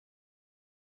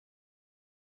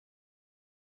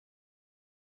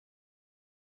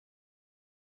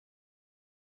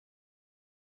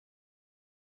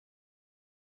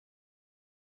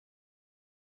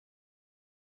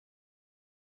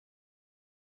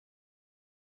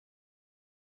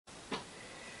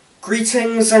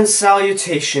Greetings and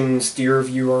salutations, dear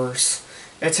viewers.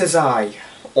 It is I,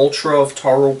 Ultra of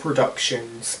Taro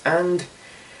Productions, and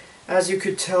as you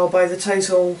could tell by the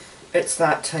title, it's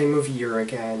that time of year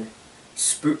again.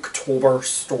 Spooktober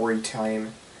Storytime.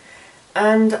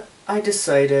 And I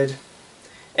decided,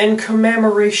 in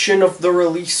commemoration of the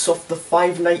release of the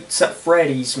Five Nights at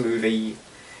Freddy's movie,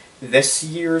 this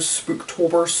year's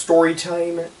Spooktober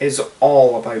Storytime is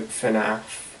all about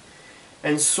FNaF.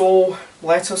 And so,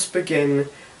 let us begin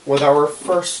with our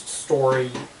first story,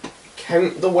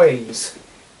 Count the Ways,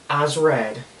 as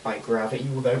read by Gravity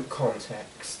Without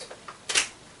Context.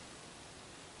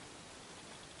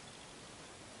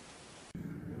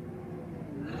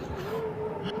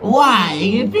 Why,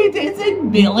 if it isn't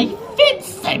Billy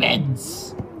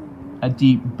Fitzsimmons! A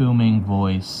deep booming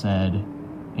voice said,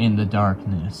 in the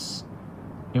darkness.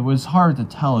 It was hard to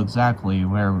tell exactly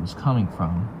where it was coming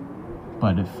from,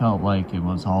 but it felt like it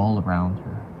was all around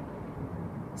her.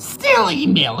 Silly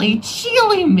Millie,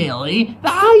 chilly Millie,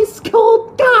 the ice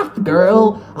cold goth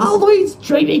girl, always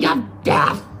dreaming of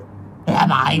death.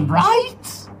 Am I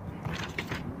right?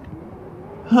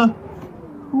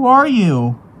 Who are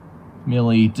you?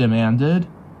 Millie demanded.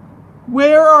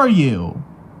 Where are you?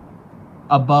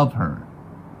 Above her,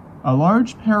 a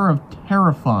large pair of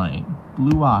terrifying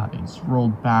blue eyes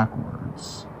rolled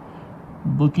backwards,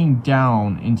 looking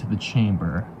down into the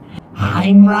chamber.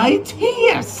 I'm right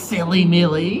here, silly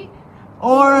Millie.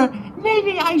 Or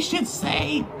maybe I should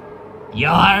say,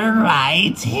 you're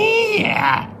right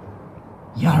here.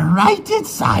 You're right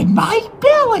inside my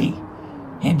belly,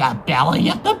 in the belly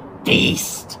of the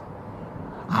beast,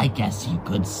 I guess you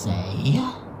could say.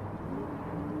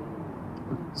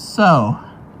 So,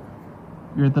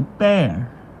 you're the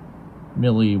bear.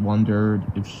 Millie wondered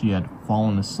if she had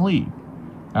fallen asleep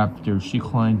after she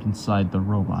climbed inside the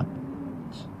robot.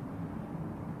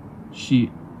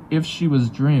 If she was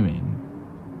dreaming,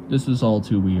 this was all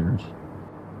too weird.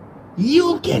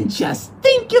 You can just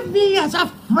think of me as a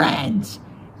friend.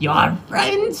 Your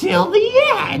friend till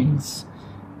the end.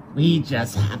 We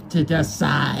just have to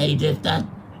decide if the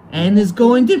end is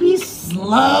going to be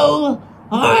slow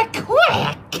or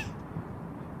quick.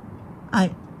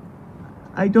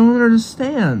 I don't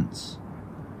understand.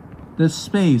 The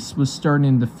space was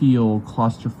starting to feel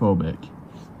claustrophobic.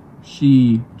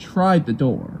 She tried the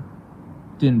door.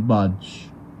 Didn't budge.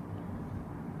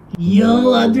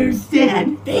 You'll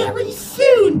understand very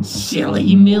soon,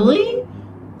 chilly Millie.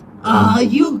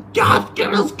 You goth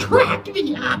girls crack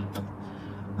me up.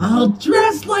 All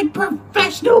dressed like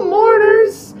professional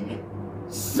mourners.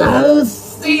 So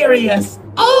serious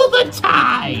all the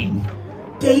time.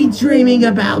 Daydreaming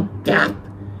about death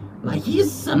like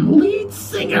he's some lead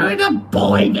singer in a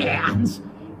boy band.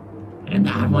 And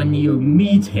that when you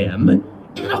meet him,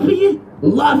 it'll be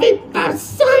love at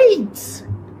first sight.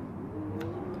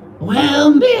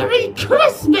 Well, Merry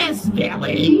Christmas,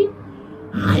 Billy.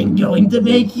 I'm going to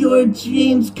make your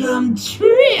dreams come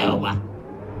true.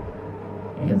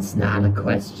 It's not a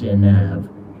question of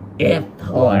if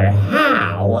or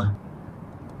how.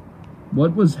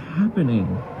 What was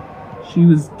happening? She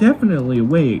was definitely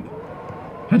awake.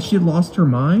 Had she lost her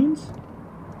mind?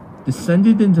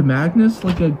 Descended into madness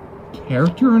like a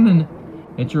character in an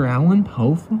Edgar Allan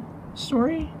Poe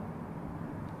story?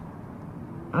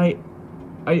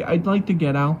 I'd like to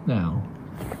get out now,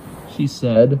 she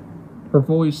said. Her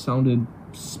voice sounded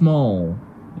small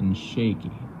and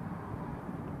shaky.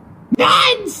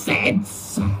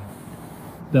 Nonsense!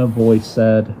 The voice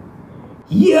said.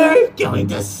 You're going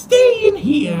to stay in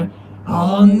here,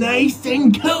 all nice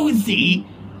and cozy,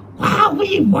 while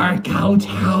we work out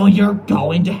how you're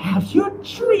going to have your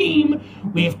dream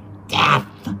with death.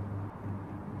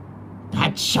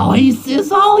 The choice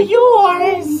is all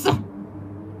yours.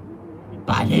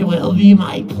 But it will be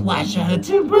my pleasure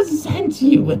to present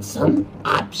you with some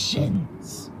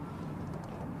options.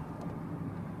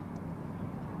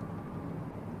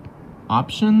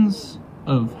 Options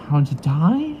of how to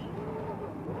die?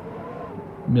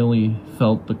 Millie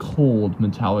felt the cold,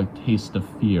 metallic taste of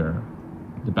fear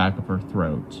at the back of her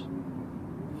throat.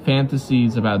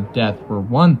 Fantasies about death were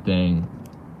one thing,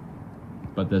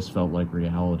 but this felt like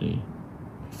reality.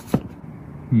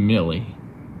 Millie.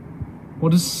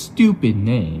 What a stupid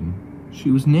name. She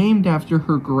was named after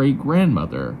her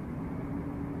great-grandmother,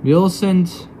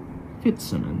 Millicent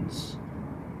Fitzsimmons.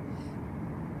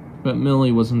 But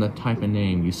Millie wasn't the type of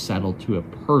name you settle to a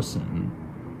person.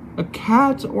 A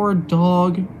cat or a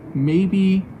dog,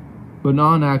 maybe, but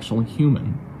not an actual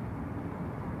human.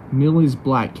 Millie's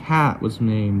black cat was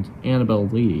named Annabelle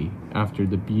Lee after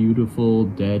the beautiful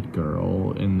dead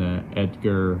girl in the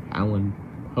Edgar Allan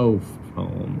Poe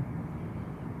poem.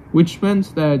 which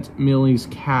meant that Millie's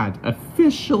cat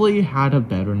officially had a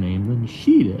better name than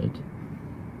she did.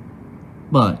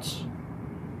 But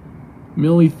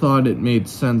Millie thought it made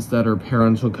sense that her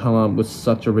parents would come up with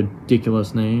such a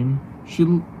ridiculous name.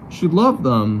 She loved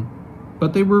them,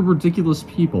 but they were ridiculous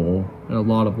people in a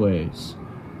lot of ways.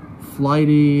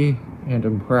 Flighty and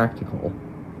impractical.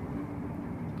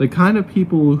 The kind of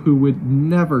people who would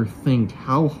never think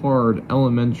how hard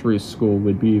elementary school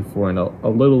would be for a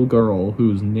little girl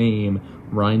whose name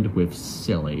rhymed with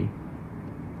silly.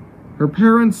 Her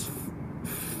parents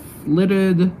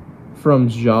flitted from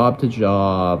job to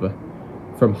job,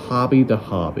 from hobby to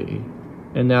hobby,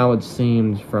 and now it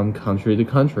seemed from country to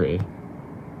country.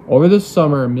 Over the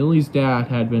summer, Millie's dad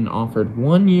had been offered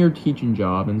 1-year teaching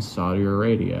job in Saudi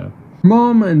Arabia.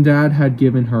 Mom and Dad had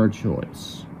given her a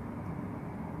choice.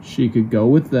 She could go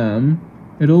with them.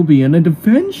 It'll be an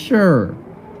adventure,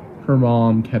 her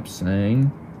mom kept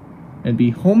saying, and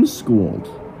be homeschooled.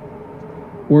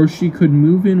 Or she could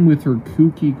move in with her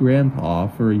kooky grandpa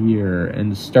for a year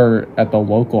and start at the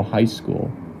local high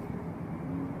school.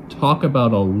 Talk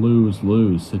about a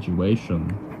lose-lose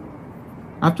situation.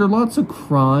 After lots of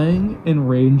crying and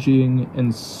raging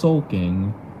and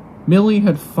sulking, Millie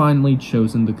had finally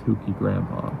chosen the kooky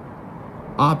grandpa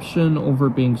option over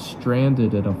being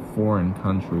stranded in a foreign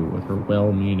country with her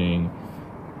well-meaning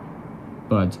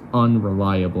but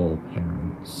unreliable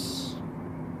parents.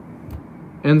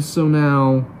 And so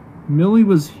now, Millie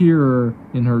was here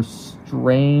in her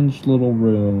strange little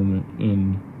room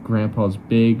in Grandpa's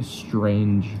big,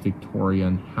 strange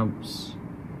Victorian house.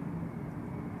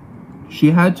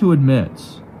 She had to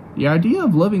admit, the idea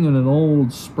of living in an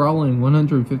old, sprawling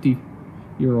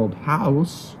 150-year-old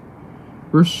house,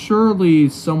 where surely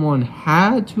someone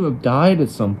had to have died at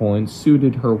some point,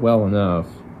 suited her well enough.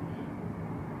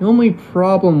 The only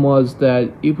problem was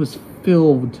that it was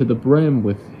filled to the brim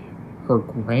with her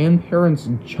grandparents'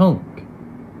 junk.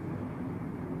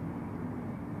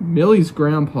 Millie's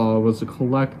grandpa was a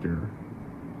collector.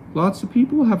 Lots of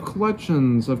people have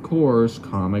collections, of course,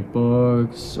 comic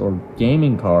books, or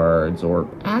gaming cards, or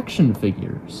action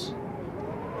figures.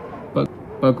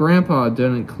 But Grandpa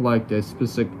didn't collect a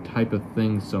specific type of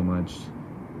thing so much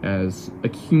as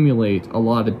accumulate a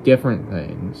lot of different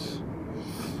things.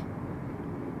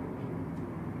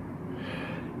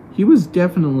 He was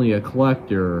definitely a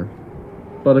collector,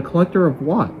 but a collector of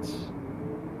what?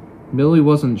 Millie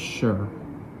wasn't sure.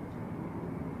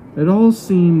 It all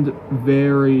seemed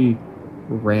very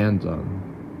random.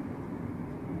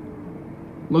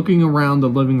 Looking around the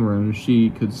living room, she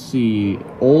could see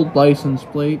old license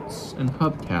plates and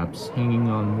hubcaps hanging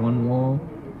on one wall,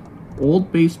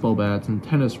 old baseball bats and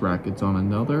tennis rackets on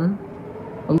another.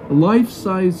 A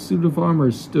life-size suit of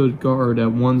armor stood guard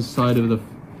at one side of the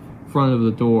front of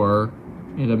the door,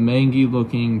 and a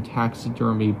mangy-looking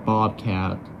taxidermy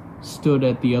bobcat stood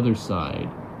at the other side,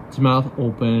 its mouth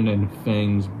open and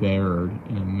fangs bared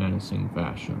in a menacing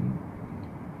fashion.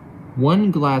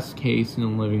 One glass case in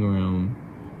the living room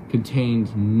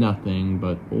contained nothing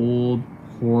but old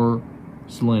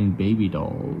porcelain baby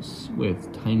dolls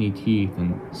with tiny teeth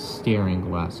and staring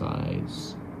glass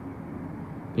eyes.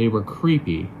 They were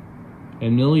creepy,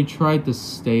 and Millie tried to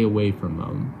stay away from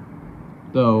them,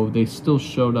 though they still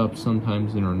showed up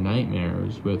sometimes in her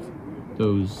nightmares with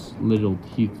those little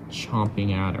teeth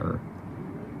chomping at her.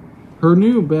 Her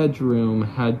new bedroom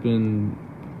had been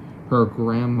her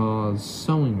grandma's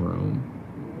sewing room,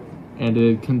 and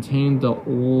it contained the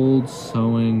old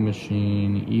sewing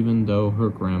machine, even though her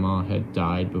grandma had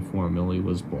died before Millie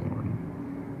was born.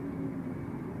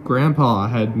 Grandpa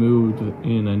had moved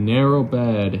in a narrow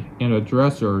bed and a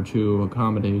dresser to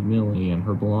accommodate Millie and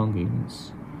her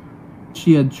belongings.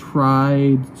 She had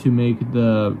tried to make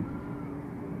the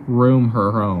room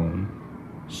her own.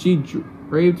 She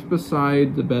draped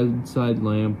beside the bedside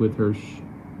lamp with her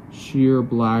sheer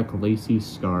black lacy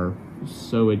scarf,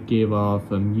 so it gave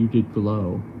off a muted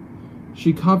glow.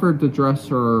 She covered the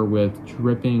dresser with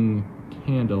dripping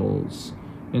candles,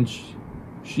 and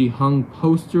she hung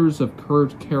posters of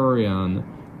Kurt Carrion,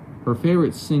 her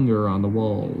favorite singer, on the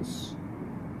walls.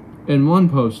 In one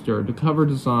poster, the cover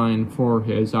design for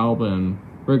his album,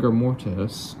 Rigor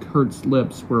Mortis, Kurt's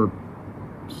lips were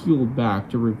peeled back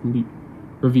to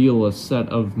reveal a set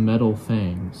of metal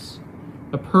fangs.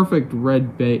 A perfect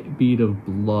red bead of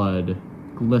blood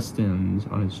glistened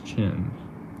on his chin.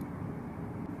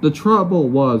 The trouble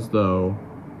was, though,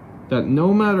 that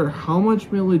no matter how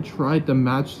much Millie tried to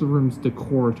match the room's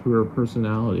decor to her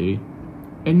personality,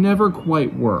 it never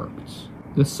quite worked.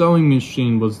 The sewing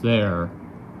machine was there,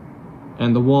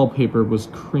 and the wallpaper was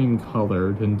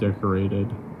cream-colored and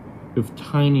decorated with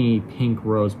tiny pink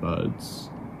rosebuds.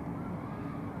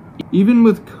 Even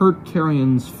with Kurt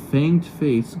Carrion's fanged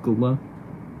face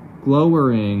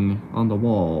glowering on the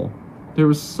wall, there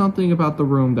was something about the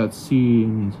room that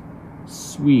seemed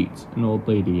sweet and old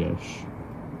lady-ish.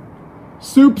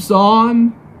 "Soup's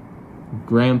on!"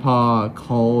 Grandpa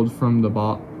called from the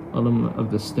bottom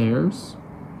of the stairs.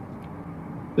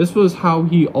 This was how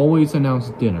he always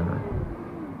announced dinner,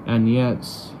 and yet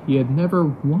he had never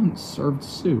once served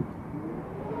soup.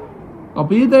 "I'll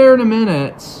be there in a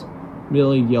minute,"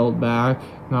 Millie yelled back,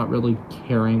 not really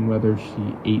caring whether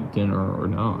she ate dinner or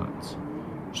not.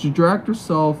 She dragged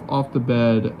herself off the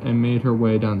bed and made her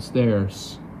way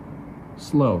downstairs,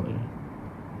 slowly,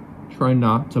 trying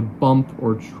not to bump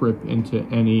or trip into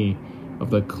any of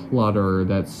the clutter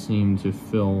that seemed to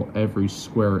fill every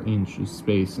square inch of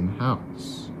space in the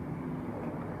house.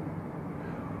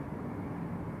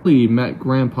 Millie met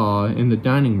Grandpa in the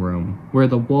dining room, where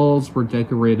the walls were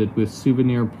decorated with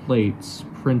souvenir plates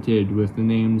printed with the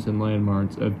names and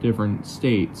landmarks of different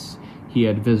states he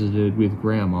had visited with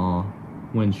Grandma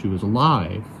when she was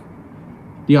alive.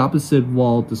 The opposite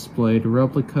wall displayed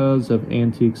replicas of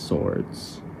antique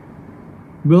swords.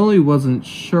 Millie wasn't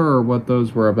sure what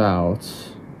those were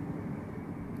about.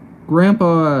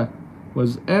 Grandpa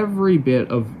was every bit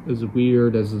of as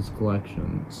weird as his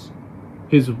collections.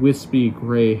 His wispy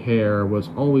gray hair was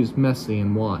always messy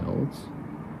and wild.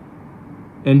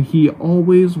 And he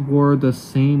always wore the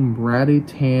same ratty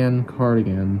tan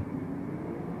cardigan.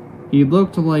 He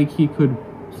looked like he could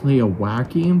play a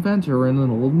wacky inventor in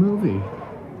an old movie.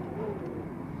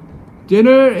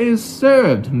 "Dinner is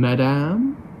served,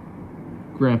 madame,"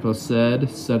 Grandpa said,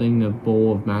 setting a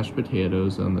bowl of mashed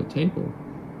potatoes on the table.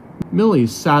 Millie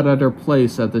sat at her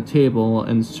place at the table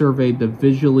and surveyed the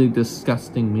visually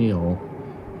disgusting meal.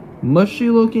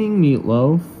 Mushy-looking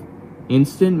meatloaf,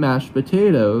 instant mashed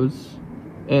potatoes,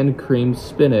 and creamed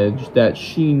spinach that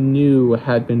she knew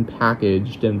had been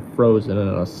packaged and frozen in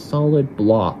a solid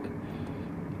block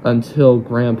until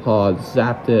Grandpa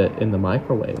zapped it in the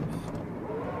microwave.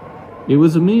 It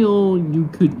was a meal you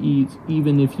could eat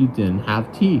even if you didn't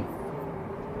have teeth,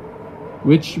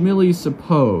 which Millie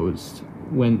supposed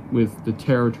went with the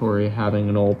territory of having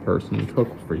an old person cook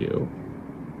for you.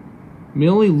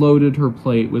 Millie loaded her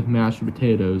plate with mashed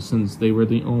potatoes since they were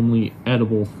the only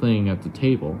edible thing at the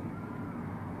table.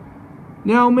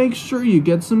 "Now make sure you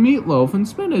get some meatloaf and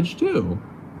spinach too,"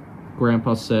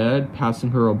 Grandpa said,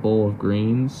 passing her a bowl of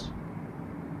greens.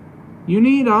 "You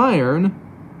need iron.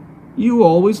 You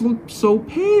always look so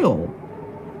pale."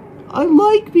 "I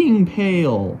like being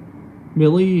pale."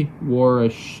 Millie wore a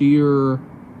sheer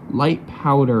light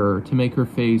powder to make her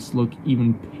face look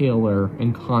even paler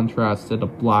in contrast to the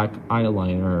black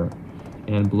eyeliner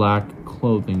and black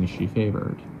clothing she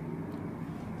favored.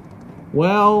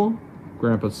 "Well,"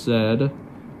 Grandpa said,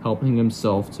 helping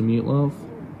himself to meatloaf,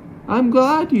 "I'm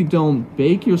glad you don't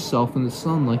bake yourself in the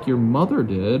sun like your mother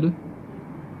did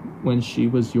when she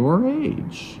was your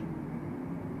age.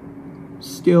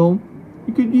 Still,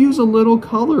 you could use a little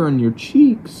color in your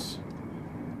cheeks."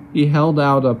 He held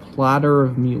out a platter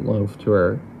of meatloaf to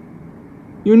her.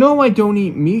 "You know I don't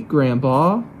eat meat,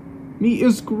 Grandpa. Meat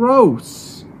is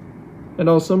gross. And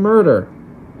also murder."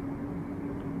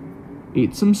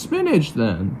 "Eat some spinach,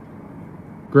 then,"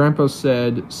 Grandpa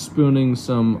said, spooning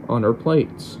some on her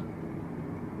plate.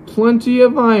 "Plenty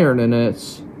of iron in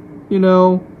it. You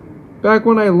know, back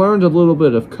when I learned a little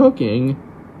bit of cooking,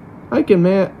 I can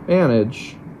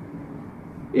manage.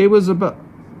 It was about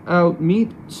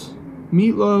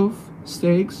meatloaf,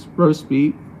 steaks, roast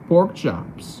beef, pork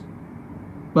chops.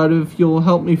 But if you'll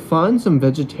help me find some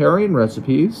vegetarian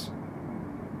recipes,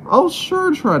 I'll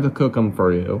sure try to cook them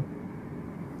for you."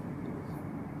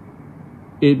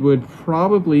 "It would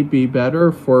probably be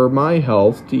better for my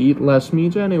health to eat less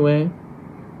meat anyway."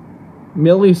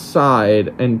 Millie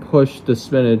sighed and pushed the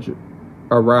spinach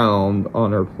around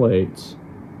on her plate.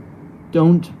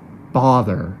 "Don't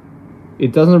bother.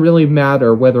 It doesn't really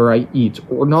matter whether I eat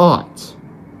or not."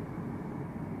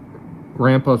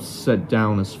 Grandpa set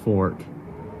down his fork.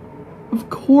 "Of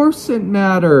course it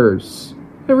matters.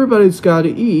 Everybody's got to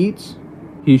eat."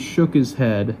 He shook his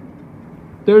head.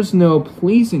 "There's no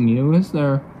pleasing you, is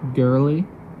there, girlie?"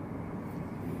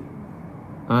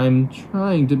 "I'm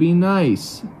trying to be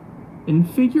nice and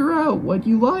figure out what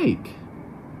you like.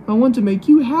 I want to make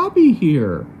you happy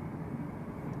here."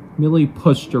 Millie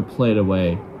pushed her plate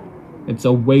away. "It's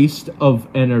a waste of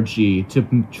energy to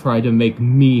try to make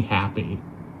me happy.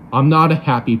 I'm not a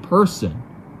happy person.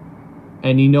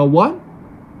 And you know what?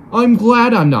 I'm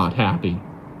glad I'm not happy.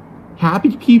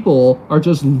 Happy people are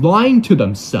just lying to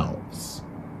themselves."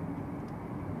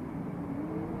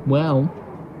 "Well,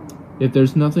 if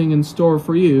there's nothing in store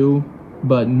for you,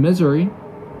 But Misery,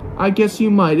 I guess you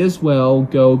might as well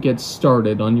go get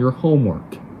started on your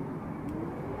homework.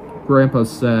 Grandpa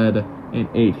said and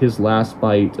ate his last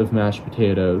bite of mashed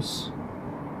potatoes.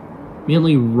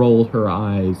 Millie rolled her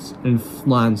eyes and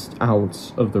flounced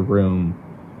out of the room.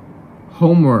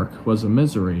 Homework was a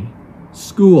misery.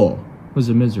 School was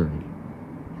a misery.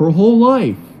 Her whole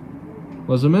life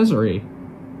was a misery.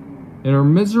 In her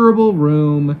miserable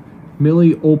room,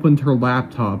 Millie opened her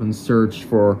laptop and searched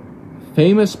for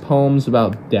famous poems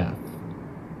about death.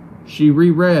 She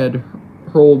reread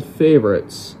her old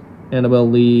favorites, Annabel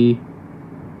Lee,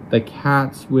 The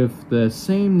Cat with the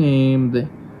Same Name that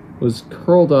was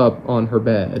curled up on her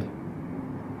bed,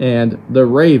 and The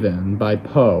Raven by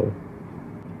Poe.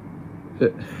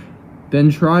 Then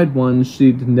tried one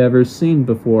she'd never seen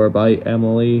before by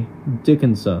Emily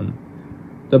Dickinson.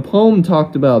 The poem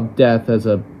talked about death as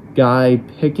a guy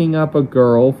picking up a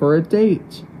girl for a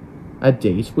date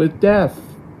with death.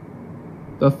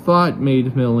 The thought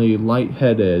made Millie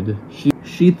lightheaded.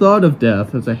 She thought of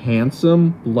death as a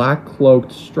handsome,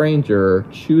 black-cloaked stranger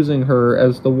choosing her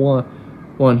as the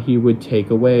one he would take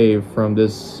away from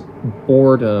this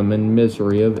boredom and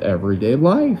misery of everyday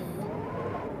life.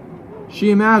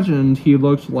 She imagined he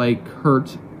looked like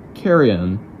Kurt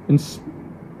Carrion.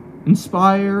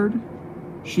 Inspired,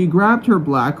 she grabbed her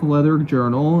black leather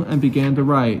journal and began to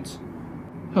write.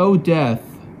 "Oh,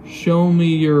 death, show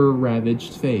me your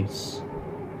ravaged face.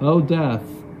 Oh, death,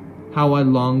 how I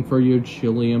long for your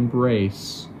chilly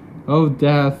embrace. Oh,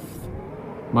 death,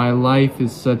 my life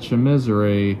is such a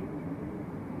misery.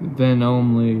 Then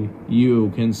only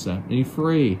you can set me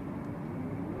free."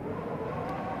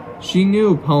 She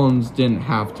knew poems didn't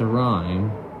have to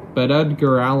rhyme, but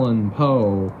Edgar Allan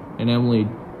Poe and Emily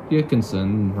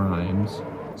Dickinson rhymes,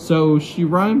 so she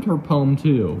rhymed her poem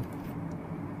too.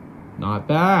 Not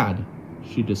bad,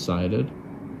 she decided.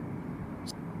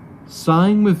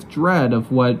 Sighing with dread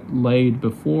of what lay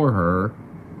before her,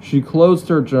 she closed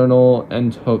her journal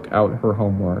and took out her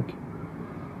homework.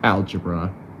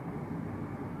 Algebra.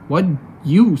 What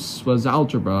use was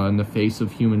algebra in the face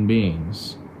of human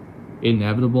beings?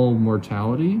 Inevitable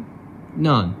mortality?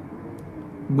 None.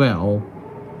 Well,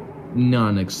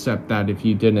 none except that if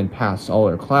you didn't pass all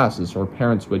her classes, her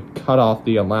parents would cut off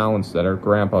the allowance that her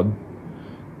grandpa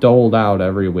doled out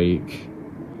every week.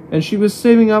 And she was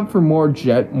saving up for more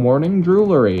jet morning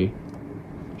jewelry.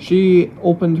 She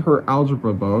opened her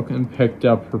algebra book and picked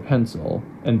up her pencil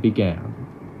and began.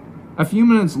 A few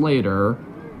minutes later,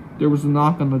 there was a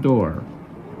knock on the door.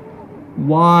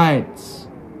 "What?"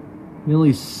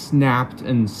 Millie snapped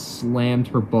and slammed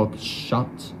her book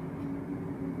shut,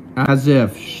 as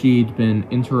if she'd been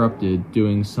interrupted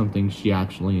doing something she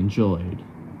actually enjoyed.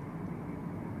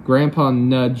 Grandpa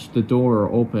nudged the door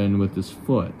open with his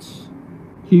foot.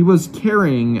 He was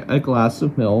carrying a glass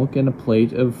of milk and a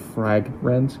plate of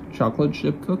fragrant chocolate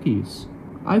chip cookies.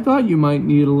 "I thought you might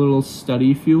need a little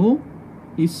study fuel,"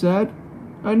 he said.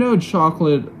 "I know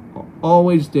chocolate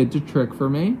always did the trick for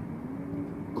me."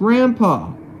 "Grandpa,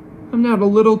 I'm not a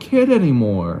little kid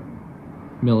anymore,"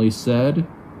 Millie said.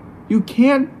 "You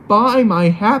can't buy my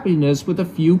happiness with a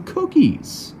few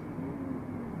cookies."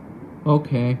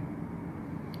 "Okay,"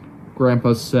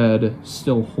 Grandpa said,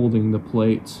 still holding the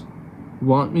plate.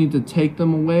 "Want me to take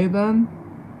them away then?"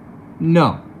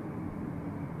 "No,"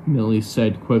 Millie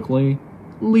said quickly.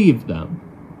 "Leave them."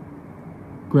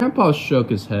 Grandpa shook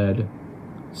his head,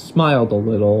 smiled a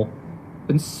little,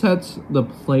 and set the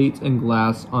plate and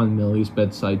glass on Millie's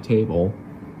bedside table.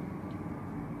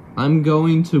 "I'm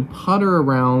going to putter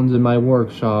around in my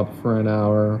workshop for an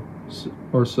hour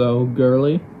or so,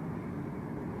 girlie,"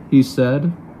 he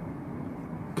said.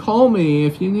 "Call me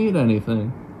if you need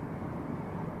anything."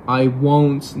 "I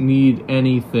won't need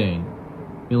anything,"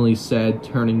 Millie said,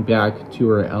 turning back to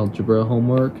her algebra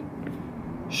homework.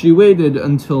 She waited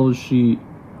until she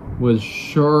was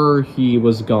sure he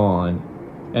was gone,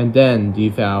 and then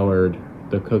devoured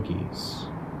the cookies.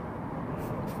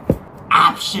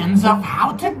 "Options of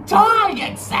how to die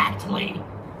exactly,"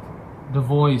 The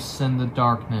voice in the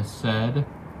darkness said.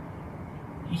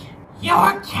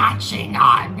 "You're catching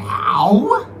on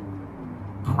now,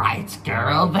 bright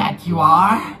girl that you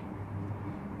are.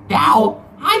 Now,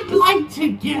 I'd like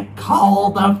to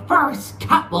call the first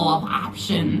couple of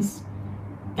options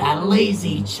the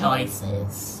lazy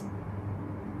choices.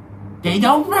 They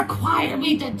don't require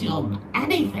me to do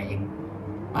anything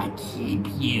but keep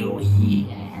you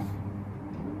here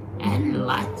and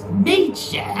let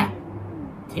nature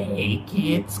take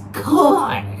its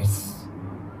course.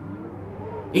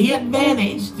 The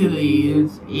advantage to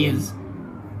these is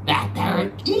that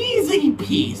they're easy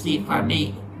peasy for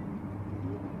me.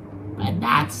 But and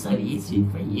not so easy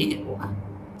for you.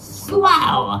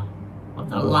 Slow, with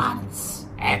lots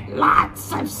and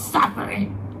lots of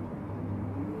suffering.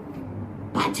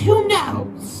 But who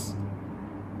knows?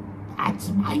 That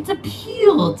might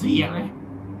appeal to your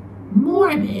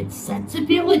morbid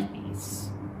sensibilities.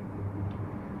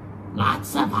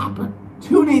 Lots of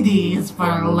opportunities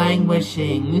for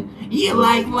languishing. You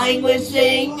like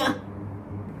languishing?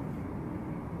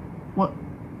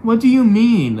 What do you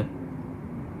mean?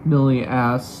 Millie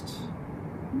asked.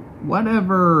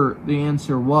 Whatever the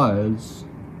answer was,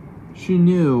 she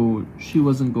knew she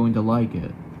wasn't going to like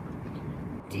it.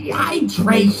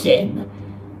 Dehydration.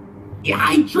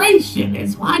 Dehydration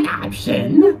is one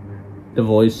option, the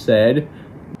voice said.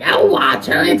 No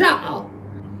water at all.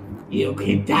 You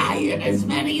could die in as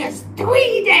many as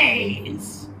 3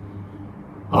 days.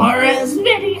 Or as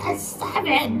many as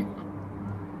 7.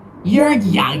 You're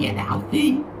young and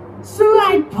healthy, so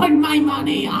I'd put my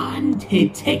money on to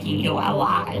taking you a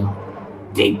while.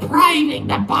 Depriving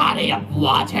the body of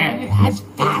water has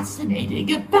fascinating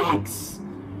effects.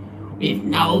 With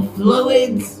no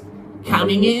fluids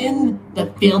coming in, the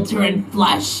filter and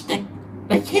flush, the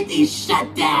kidneys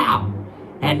shut down,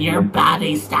 and your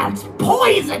body starts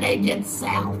poisoning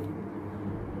itself,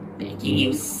 making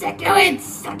you sicker and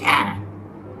sicker.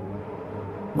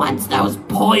 Once those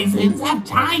poisons have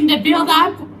time to build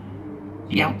up,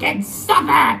 you can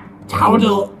suffer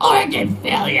total organ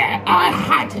failure or a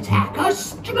heart attack or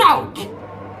stroke.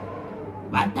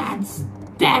 But that's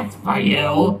death for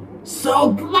you.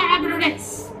 So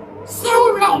glamorous,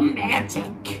 so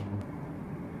romantic.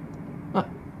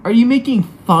 Are you making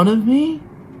fun of me?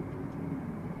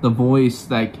 The voice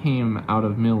that came out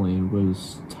of Millie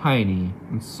was tiny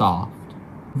and soft.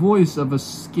 Voice of a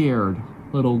scared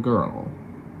little girl.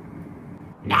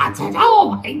 Not at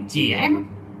all, my dear.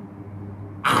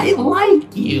 I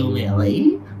like you,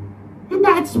 Millie. And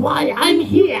that's why I'm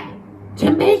here.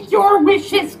 To make your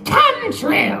wishes come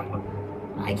true.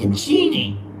 Like a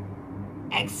genie.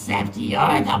 Except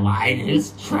you're the one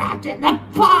who's trapped in the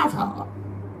bottle.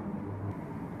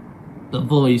 The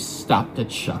voice stopped to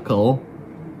chuckle.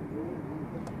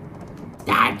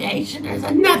 Starvation is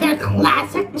another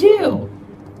classic too.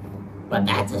 But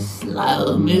that's a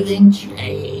slow-moving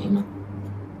train.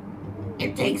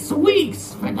 It takes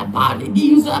weeks for the body to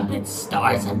use up its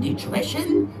stores of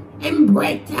nutrition and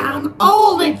break down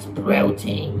all its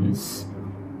proteins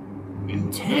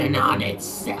and turn on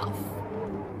itself.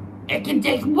 It can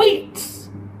take weeks.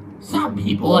 Some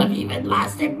people have even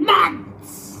lasted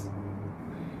months.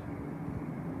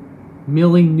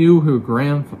 Millie knew her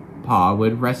grandpa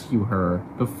would rescue her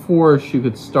before she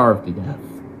could starve to death.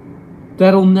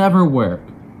 That'll never work.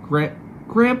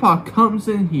 Grandpa comes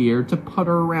in here to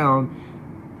putter around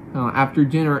after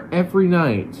dinner every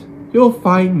night. He'll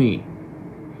find me.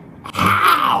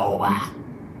 How?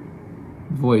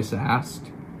 Voice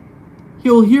asked.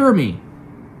 He'll hear me.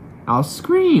 I'll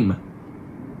scream.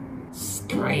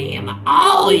 Scream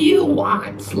all you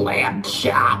want, lamb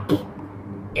chop.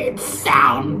 It's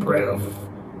soundproof.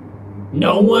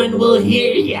 No one will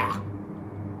hear ya.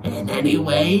 And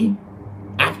anyway,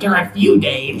 after a few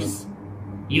days,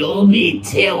 you'll be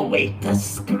too weak to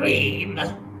scream.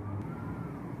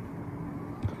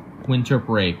 Winter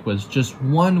break was just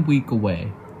 1 week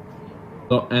away,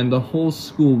 and the whole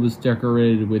school was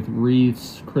decorated with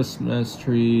wreaths, Christmas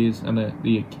trees, and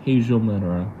the occasional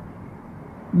menorah.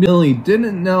 Millie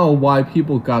didn't know why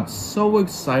people got so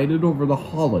excited over the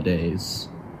holidays.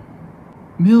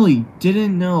 Millie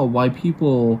didn't know why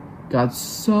people got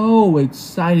so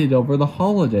excited over the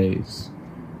holidays.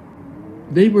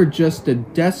 They were just a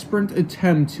desperate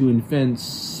attempt to invent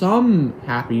some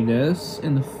happiness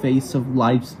in the face of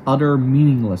life's utter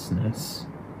meaninglessness.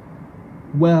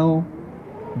 Well,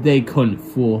 they couldn't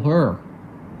fool her.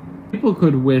 People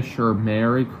could wish her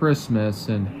Merry Christmas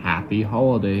and Happy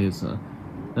Holidays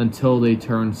until they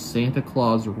turned Santa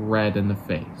Claus red in the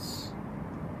face.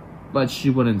 But she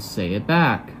wouldn't say it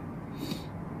back.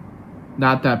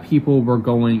 Not that people were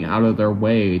going out of their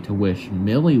way to wish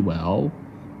Millie well.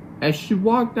 As she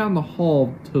walked down the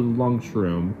hall to the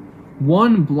lunchroom,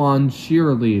 one blonde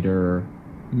cheerleader,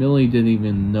 Millie didn't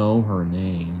even know her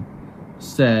name,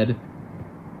 said,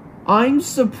 "I'm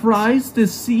surprised to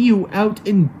see you out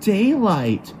in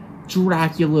daylight,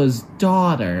 Dracula's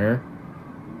daughter."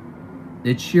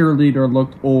 The cheerleader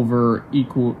looked over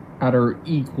at her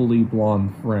equally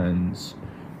blonde friends,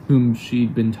 whom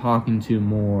she'd been talking to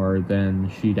more than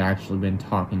she'd actually been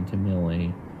talking to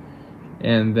Millie.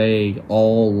 And they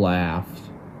all laughed.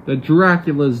 The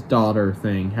Dracula's daughter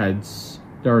thing had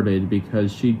started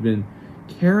because she'd been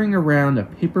carrying around a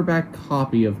paperback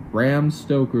copy of Bram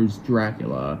Stoker's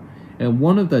Dracula and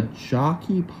one of the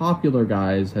jockey popular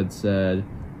guys had said,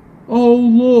 "Oh,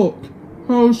 look,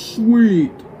 how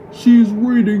sweet, she's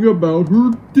reading about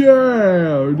her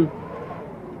dad."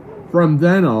 From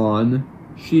then on,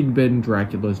 she'd been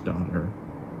Dracula's daughter.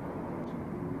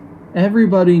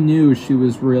 Everybody knew she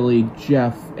was really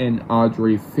Jeff and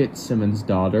Audrey Fitzsimmons'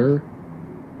 daughter,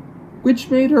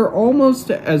 which made her almost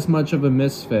as much of a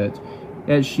misfit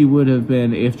as she would have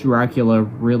been if Dracula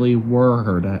really were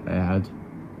her dad.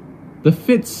 The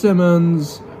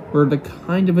Fitzsimmons were the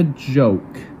kind of a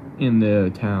joke in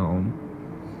the town,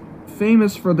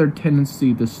 famous for their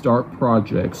tendency to start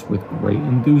projects with great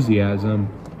enthusiasm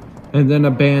and then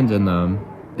abandon them.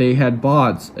 They had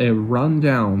bought a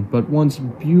run-down but once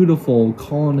beautiful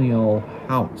colonial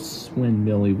house when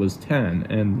Millie was 10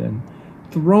 and then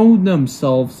thrown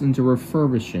themselves into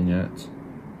refurbishing it.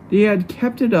 They had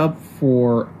kept it up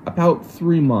for about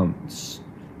 3 months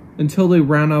until they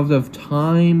ran out of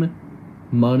time,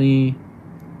 money,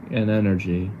 and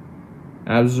energy.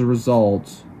 As a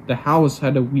result, the house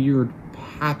had a weird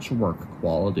patchwork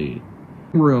quality.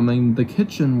 The room and the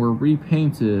kitchen were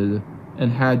repainted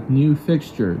and had new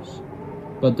fixtures,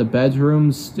 but the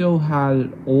bedrooms still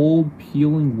had old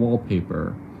peeling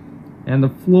wallpaper, and the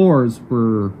floors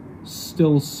were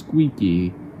still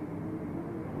squeaky,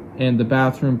 and the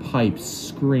bathroom pipes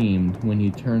screamed when you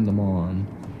turned them on.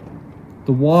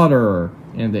 The water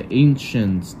and the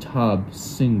ancient tub,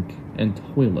 sink, and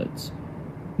toilets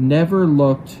never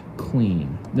looked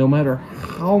clean, no matter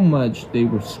how much they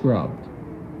were scrubbed.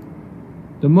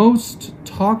 The most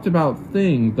talked about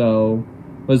thing, though,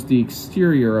 was the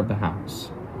exterior of the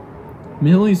house.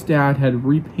 Millie's dad had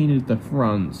repainted the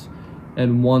front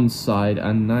and one side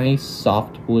a nice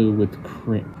soft blue with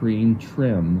green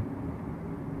trim,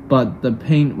 but the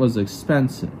paint was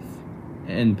expensive,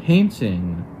 and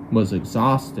painting was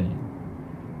exhausting,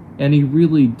 and he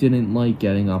really didn't like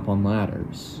getting up on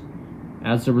ladders.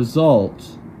 As a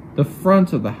result, the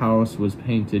front of the house was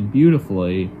painted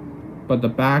beautifully, but the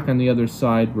back and the other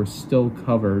side were still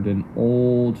covered in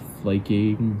old,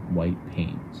 flaking white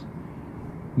paint.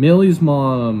 Millie's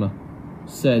mom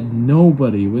said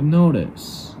nobody would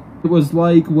notice. It was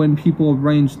like when people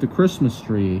arranged the Christmas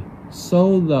tree,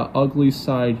 so the ugly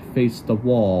side faced the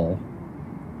wall.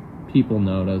 People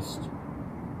noticed.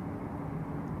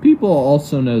 People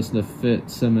also noticed the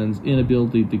Fitzsimmons'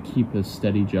 inability to keep a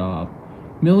steady job.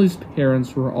 Millie's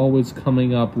parents were always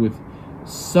coming up with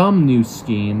some new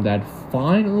scheme that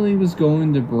finally was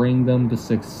going to bring them the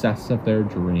success of their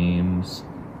dreams.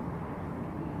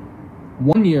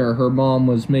 One year, her mom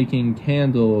was making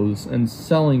candles and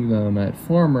selling them at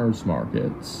farmers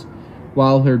markets,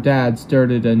 while her dad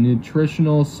started a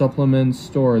nutritional supplement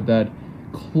store that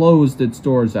closed its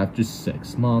doors after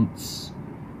 6 months.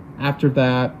 After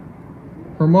that,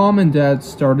 her mom and dad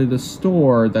started a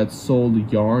store that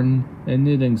sold yarn and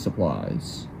knitting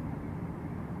supplies.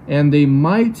 And they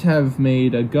might have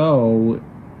made a go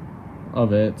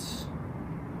of it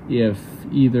if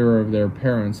either of their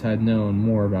parents had known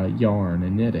more about yarn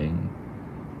and knitting.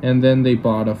 And then they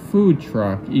bought a food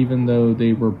truck, even though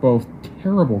they were both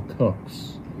terrible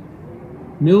cooks.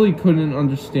 Millie couldn't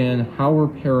understand how her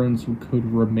parents could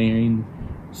remain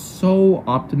so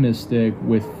optimistic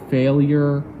with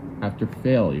failure after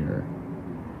failure.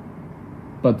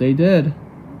 But they did.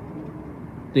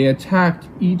 They attacked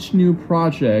each new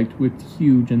project with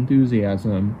huge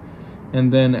enthusiasm,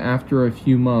 and then after a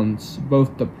few months,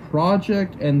 both the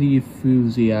project and the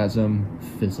enthusiasm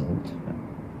fizzled.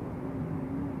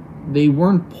 They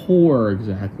weren't poor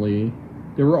exactly.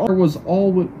 There was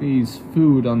always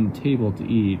food on the table to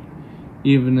eat,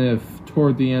 even if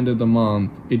toward the end of the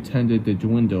month it tended to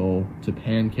dwindle to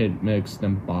pancake mix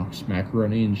and boxed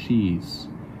macaroni and cheese.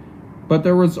 But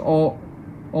there was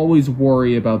always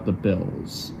worry about the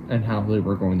bills and how they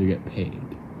were going to get paid.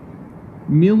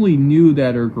 Millie knew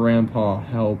that her grandpa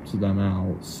helped them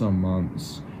out some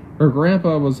months. Her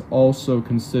grandpa was also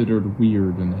considered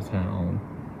weird in the town,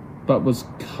 but was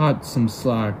cut some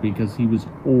slack because he was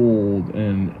old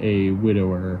and a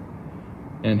widower,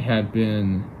 and had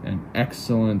been an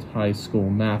excellent high school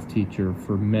math teacher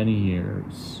for many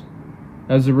years.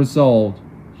 As a result,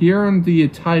 he earned the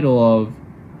title of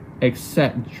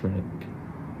eccentric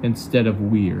instead of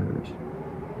weird.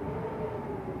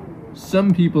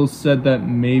 Some people said that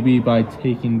maybe by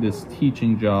taking this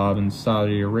teaching job in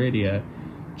Saudi Arabia,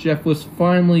 Jeff was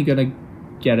finally gonna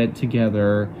get it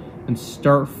together and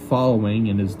start following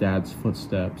in his dad's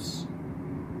footsteps.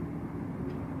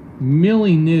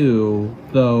 Millie knew,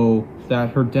 though, that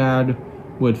her dad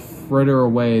would fritter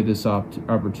away this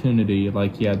opportunity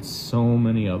like he had so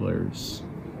many others.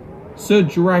 So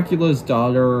Dracula's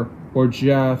daughter or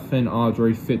Jeff and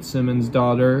Audrey Fitzsimmons'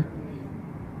 daughter.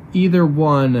 Either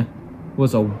one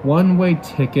was a one-way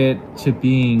ticket to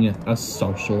being a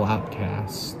social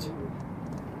outcast.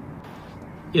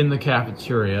 In the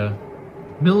cafeteria,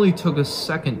 Millie took a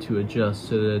second to adjust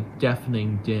to the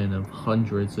deafening din of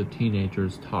hundreds of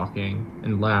teenagers talking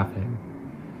and laughing.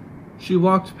 She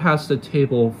walked past a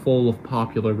table full of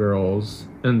popular girls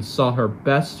and saw her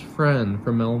best friend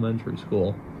from elementary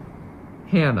school,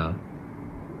 Hannah,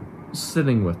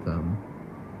 sitting with them,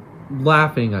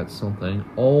 laughing at something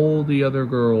all the other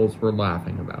girls were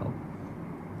laughing about.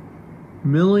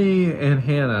 Millie and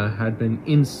Hannah had been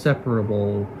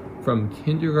inseparable from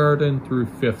kindergarten through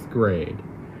 5th grade,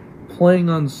 playing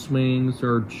on swings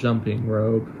or jumping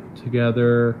rope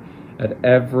together at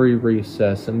every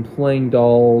recess and playing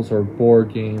dolls or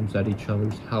board games at each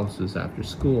other's houses after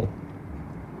school.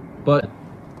 But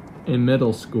in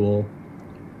middle school,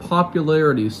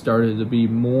 popularity started to be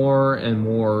more and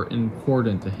more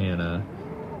important to Hannah,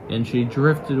 and she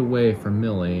drifted away from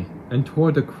Millie and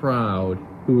toward the crowd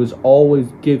who was always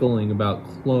giggling about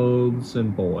clothes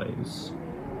and boys.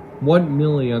 What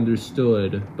Millie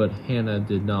understood, but Hannah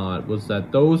did not, was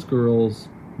that those girls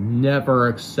never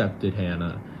accepted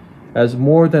Hannah as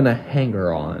more than a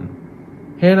hanger-on.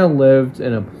 Hannah lived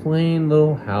in a plain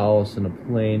little house in a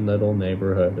plain little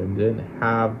neighborhood and didn't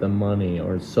have the money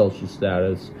or social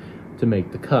status to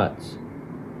make the cuts.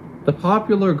 The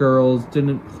popular girls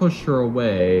didn't push her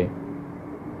away,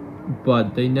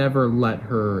 but they never let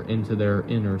her into their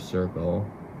inner circle.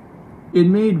 It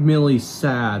made Millie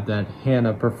sad that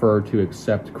Hannah preferred to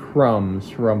accept crumbs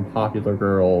from popular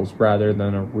girls rather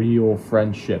than a real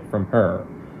friendship from her.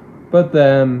 But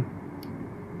then,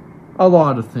 a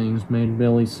lot of things made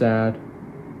Millie sad.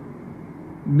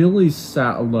 Millie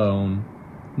sat alone,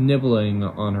 nibbling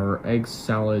on her egg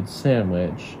salad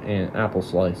sandwich and apple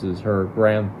slices her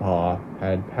grandpa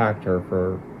had packed her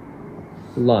for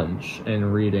lunch,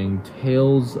 and reading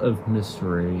tales of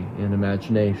mystery and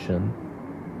imagination.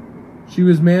 She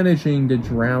was managing to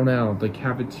drown out the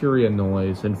cafeteria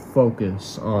noise and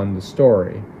focus on the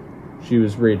story. She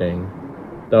was reading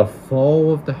The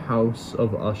Fall of the House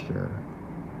of Usher.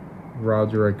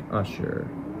 Roderick Usher.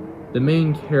 The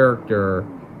main character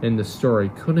in the story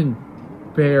couldn't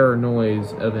bear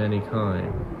noise of any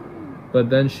kind, but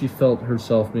then she felt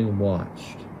herself being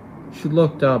watched. She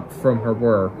looked up from her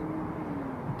work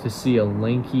to see a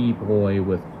lanky boy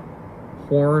with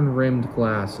horn-rimmed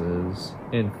glasses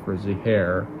and frizzy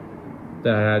hair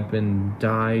that had been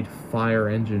dyed fire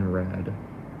engine red.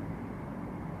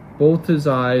 Both his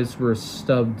eyes were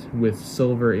stubbed with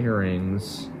silver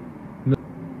earrings.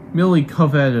 Millie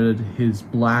coveted his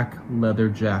black leather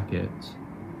jacket.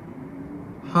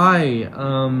 "Hi,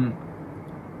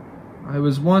 I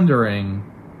was wondering,"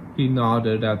 he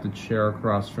nodded at the chair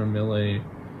across from Millie.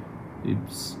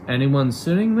 "Is anyone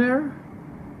sitting there?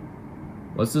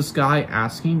 Was this guy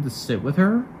asking to sit with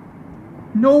her?"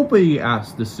 "Nobody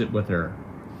asked to sit with her."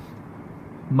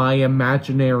 "My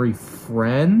imaginary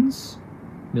friends?"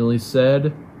 Millie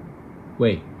said.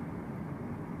 "Wait,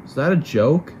 is that a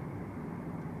joke?"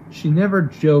 She never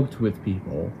joked with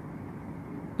people.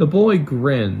 The boy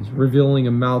grinned, revealing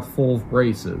a mouthful of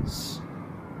braces.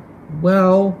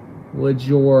 "Well, would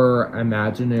your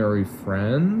imaginary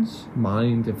friends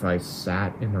mind if I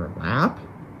sat in her lap?"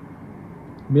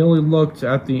 Millie looked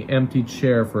at the empty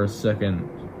chair for a second.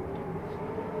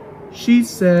 "She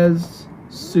says,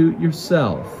 suit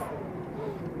yourself."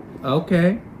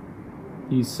 "Okay,"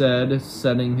 he said,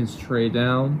 setting his tray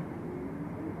down.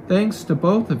 "Thanks to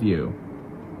both of you.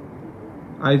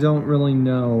 I don't really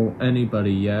know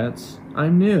anybody yet.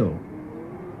 I'm new."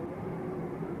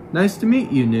 "Nice to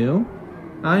meet you, new.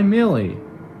 I'm Millie."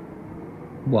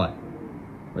 "What?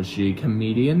 Was she a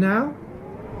comedian now?"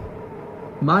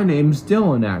 "My name's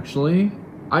Dylan, actually.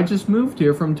 I just moved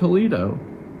here from Toledo."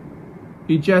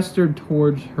 He gestured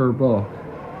towards her book.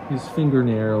 His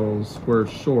fingernails were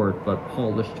short but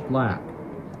polished black.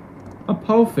 "A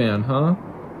Poe fan, huh?"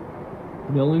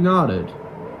 Millie nodded.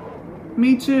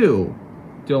 "Me too,"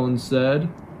 Dylan said.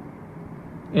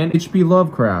 "And H.P.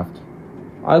 Lovecraft.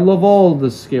 I love all the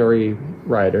scary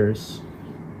writers."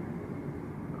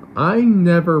 "I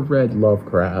never read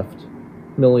Lovecraft,"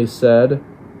 Millie said.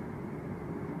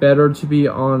 Better to be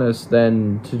honest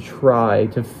than to try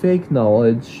to fake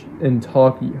knowledge and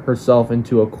talk herself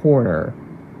into a corner.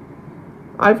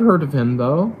 "I've heard of him,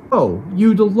 though." "Oh,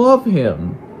 you'd love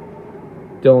him,"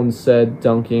 Dylan said,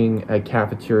 dunking a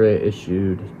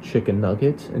cafeteria-issued chicken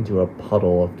nugget into a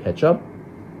puddle of ketchup.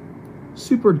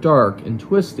 "Super dark and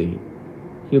twisty."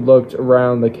 He looked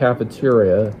around the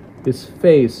cafeteria, his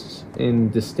face in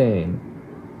disdain.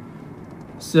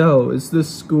 So, is this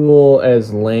school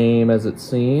as lame as it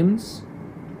seems?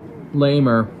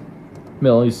 Lamer,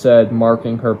 Millie said,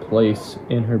 marking her place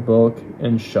in her book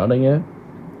and shutting it.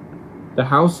 The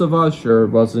House of Usher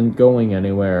wasn't going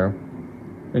anywhere,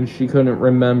 and she couldn't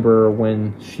remember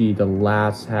when she'd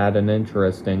last had an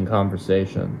interesting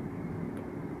conversation.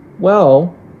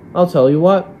 Well, I'll tell you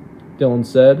what, Dylan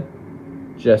said,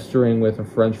 gesturing with a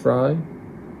french fry.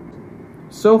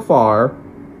 So far,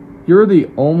 you're the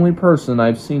only person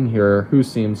I've seen here who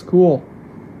seems cool.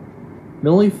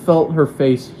 Millie felt her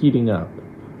face heating up.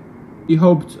 She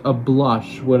hoped a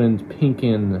blush wouldn't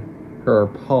pinken her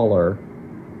pallor.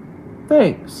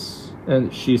 Thanks,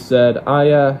 and she said,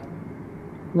 I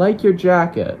like your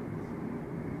jacket.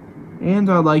 And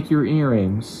I like your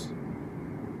earrings.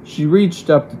 She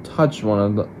reached up to touch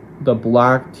one of the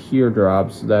black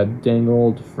teardrops that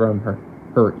dangled from her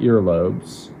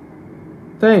earlobes.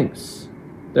 Thanks.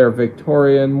 They're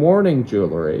Victorian mourning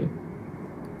jewelry.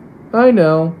 I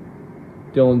know,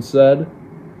 Dylan said.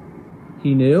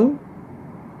 He knew?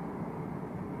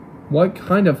 What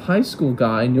kind of high school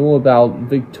guy knew about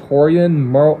Victorian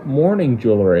mourning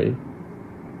jewelry?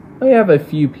 I have a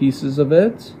few pieces of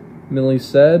it, Millie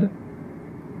said.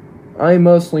 I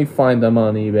mostly find them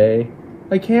on eBay.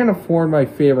 I can't afford my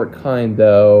favorite kind,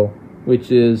 though,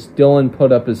 which is... Dylan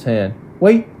put up his hand.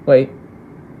 Wait.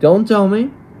 Don't tell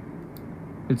me.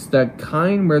 It's that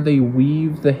kind where they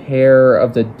weave the hair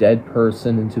of the dead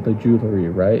person into the jewelry,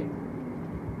 right?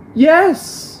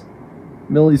 Yes!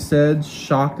 Millie said,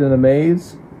 shocked and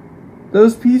amazed.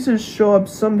 Those pieces show up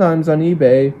sometimes on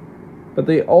eBay, but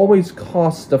they always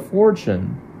cost a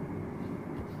fortune.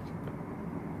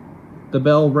 The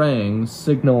bell rang,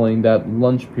 signaling that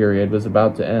lunch period was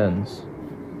about to end.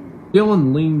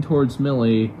 Dylan leaned towards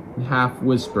Millie and half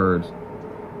whispered,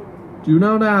 Do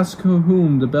not ask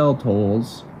whom the bell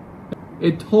tolls.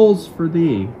 It tolls for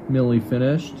thee, Millie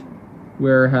finished.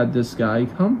 Where had this guy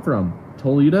come from?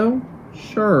 Toledo?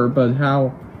 Sure, but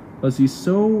how was he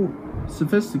so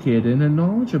sophisticated and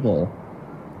knowledgeable?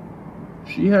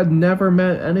 She had never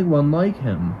met anyone like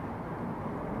him.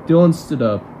 Dylan stood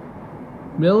up.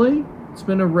 Millie, it's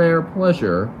been a rare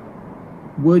pleasure.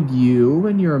 Would you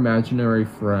and your imaginary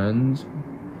friend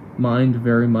mind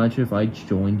very much if I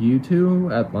joined you two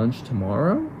at lunch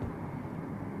tomorrow?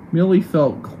 Millie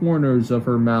felt corners of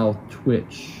her mouth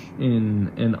twitch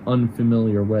in an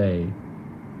unfamiliar way.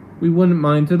 We wouldn't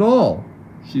mind at all,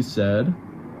 she said.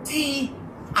 See,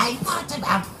 I thought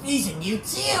about freezing you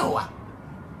too,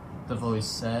 The voice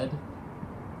said.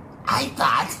 I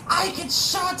thought I could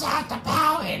shut out the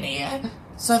power in here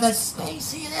so the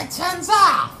space heater turns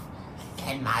off,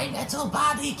 and my metal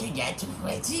body can get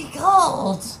pretty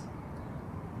cold.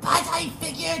 But I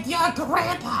figured your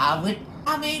grandpa would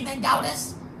come in and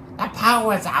notice the power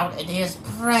was out in his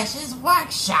precious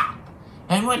workshop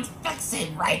and would fix it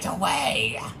right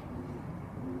away.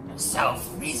 So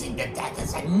freezing to death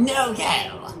is a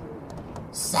no-go.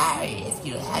 Sorry if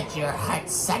you had your heart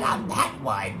set on that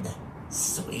one,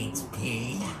 sweet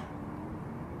pea.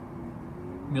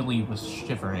 Millie was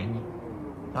shivering,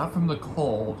 not from the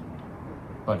cold,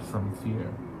 but from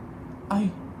fear. I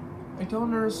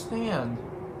don't understand.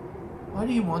 Why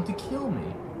do you want to kill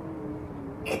me?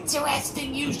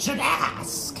 Interesting you should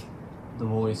ask. The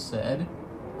voice said.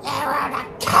 There are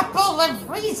a couple of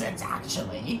reasons,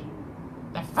 actually.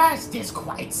 The first is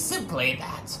quite simply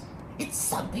that it's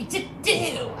something to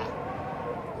do.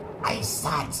 I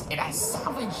sat in a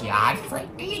salvage yard for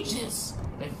ages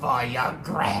before your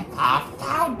grandpa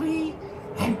found me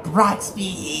and brought me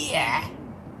here.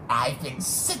 I've been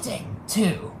sitting,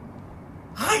 too.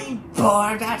 I'm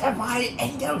bored out of my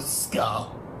endo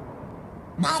skull.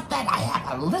 Not that I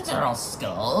have a literal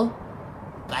skull,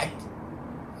 but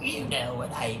you know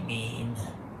what I mean.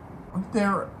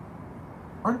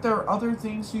 Aren't there other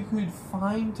things you could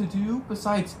find to do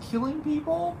besides killing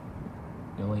people?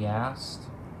 Billy asked.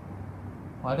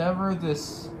 Whatever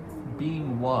this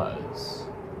being was,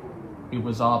 it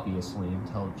was obviously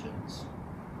intelligent.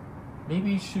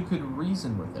 Maybe she could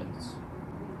reason with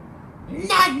it.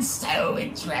 None so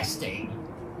interesting.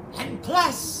 And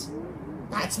plus,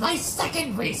 that's my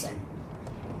second reason,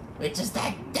 which is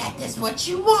that death is what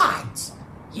you want.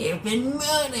 You've been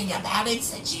moaning about it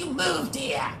since you moved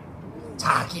here.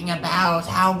 Talking about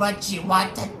how much you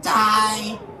want to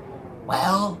die.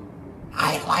 Well,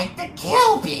 I like to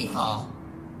kill people.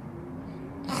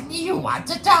 And you want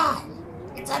to die.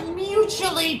 It's a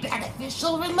mutually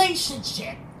beneficial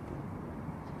relationship.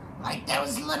 Like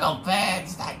those little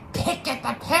birds that pick at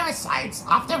the parasites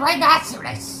off the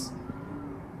rhinoceros.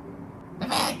 The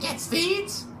man gets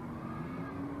these,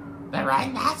 The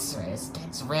rhinoceros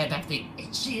gets rid of the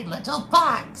itchy little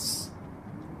bugs.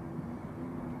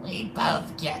 We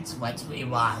both get what we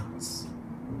want.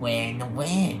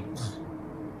 Win-win.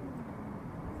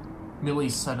 Millie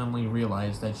suddenly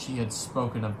realized that she had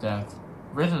spoken of death,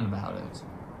 written about it,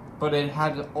 but it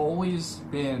had always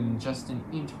been just an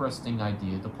interesting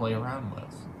idea to play around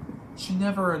with. She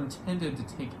never intended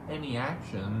to take any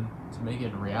action to make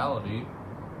it a reality.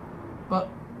 But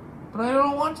I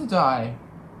don't want to die.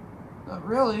 Not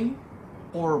really.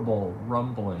 Horrible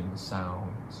rumbling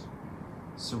sounds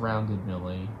surrounded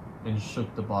Millie and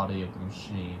shook the body of the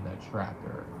machine that trapped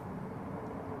her.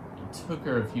 It took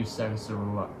her a few seconds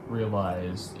to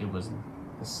realize it was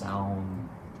the sound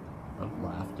of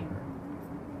laughter.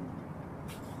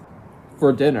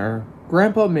 For dinner,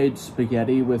 Grandpa made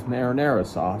spaghetti with marinara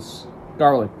sauce,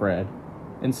 garlic bread,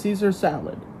 and Caesar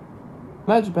salad.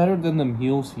 Much better than the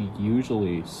meals he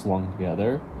usually slung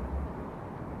together.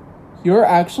 "You're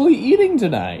actually eating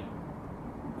tonight,"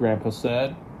 Grandpa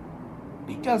said.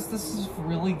 "Because this is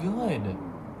really good,"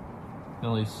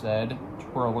 Millie said,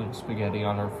 twirling spaghetti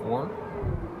on her fork.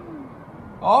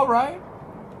 "All right,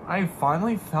 I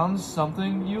finally found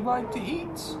something you like to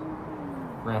eat,"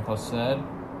 Grandpa said.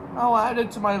 "I'll add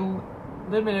it to my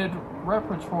limited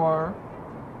repertoire.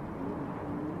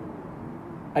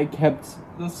 I kept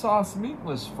the sauce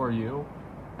meatless for you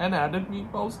and added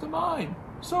meatballs to mine,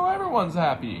 so everyone's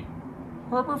happy.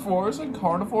 Herbivores and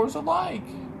carnivores alike."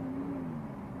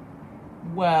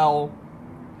 "Well,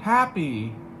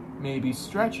 happy may be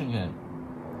stretching it,"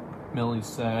 Millie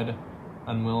said,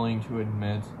 unwilling to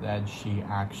admit that she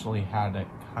actually had a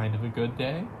kind of a good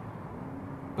day.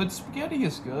 "But spaghetti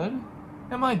is good,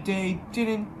 and my day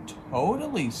didn't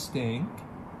totally stink."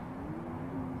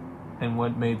 "And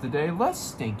what made the day less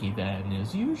stinky than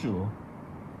as usual?"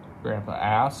 Grandpa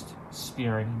asked,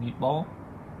 spearing a meatball.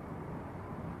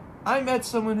 "I met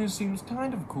someone who seems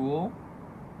kind of cool."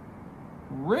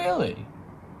 "Really?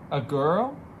 A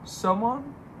girl?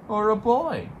 Someone? Or a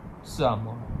boy?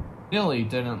 Someone?" Millie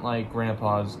didn't like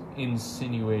Grandpa's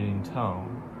insinuating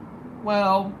tone.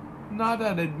 "Well, not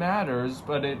that it matters,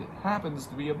 but it happens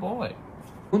to be a boy."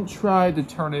 "Don't try to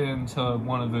turn it into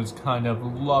one of those kind of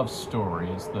love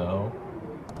stories, though.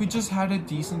 We just had a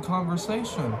decent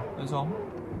conversation, is all."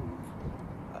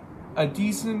 "A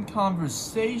decent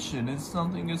conversation is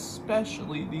something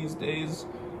especially these days.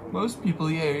 Most people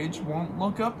your age won't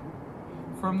look up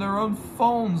from their own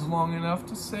phones long enough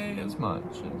to say as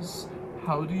much as,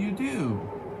 'How do you do?'"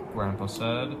 Grandpa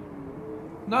said.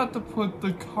 "Not to put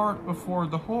the cart before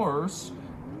the horse,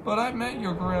 but I met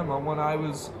your grandma when I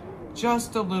was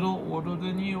just a little older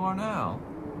than you are now."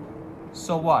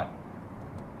 "So what?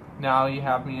 Now you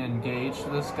have me engaged to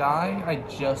this guy I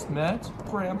just met?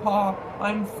 Grandpa,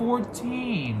 I'm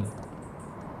 14.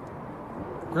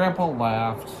 Grandpa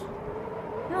laughed.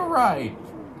 "You're right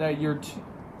that you're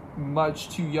much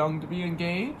too young to be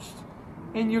engaged.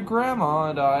 And your grandma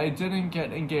and I didn't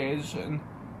get engaged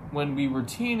when we were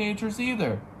teenagers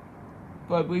either.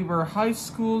 But we were high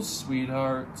school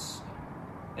sweethearts.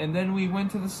 And then we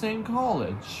went to the same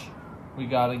college. We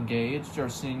got engaged our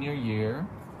senior year.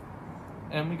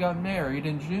 And we got married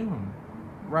in June,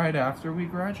 right after we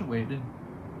graduated."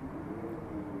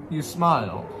 You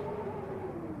smiled.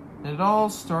 "It all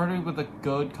started with a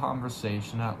good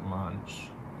conversation at lunch,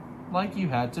 like you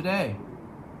had today.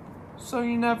 So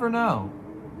you never know."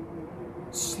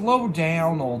 "Slow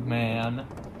down, old man,"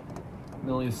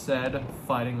 Millie said,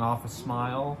 fighting off a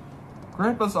smile.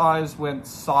 Grandpa's eyes went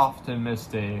soft and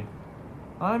misty.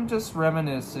 "I'm just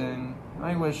reminiscing.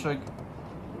 I wish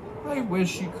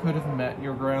you could have met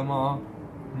your grandma,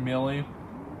 Millie.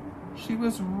 She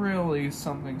was really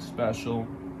something special.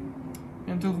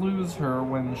 And to lose her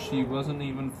when she wasn't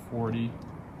even 40.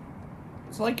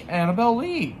 It's like Annabelle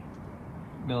Lee,"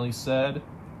 Millie said.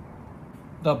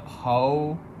 "The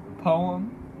Poe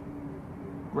poem?"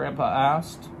 Grandpa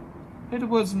asked. "It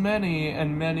was many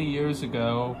and many years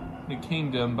ago, in a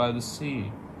kingdom by the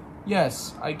sea.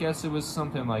 Yes, I guess it was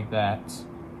something like that."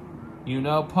 "You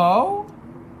know Poe?"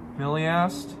 Millie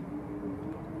asked.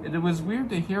 It was weird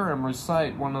to hear him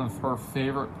recite one of her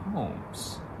favorite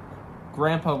poems.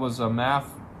 Grandpa was a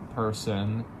math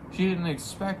person. She didn't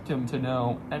expect him to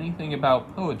know anything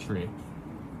about poetry.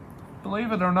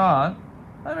 "Believe it or not,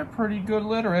 I'm a pretty good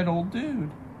literate old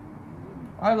dude.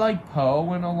 I like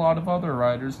Poe and a lot of other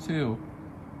writers too.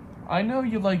 I know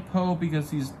you like Poe because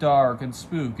he's dark and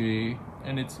spooky,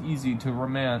 and it's easy to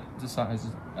romanticize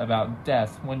about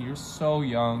death when you're so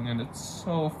young and it's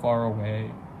so far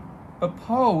away. But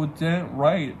Poe didn't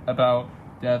write about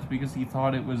death because he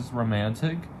thought it was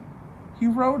romantic. He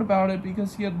wrote about it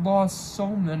because he had lost so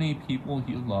many people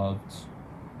he loved.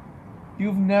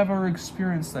 You've never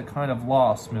experienced that kind of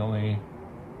loss, Millie.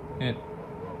 It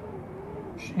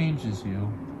changes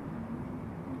you.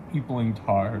 He blinked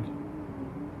hard.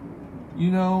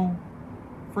 You know,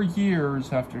 for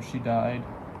years after she died,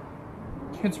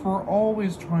 kids were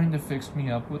always trying to fix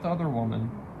me up with other women,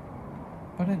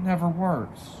 but it never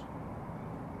worked.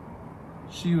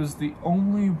 She was the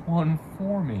only one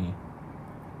for me.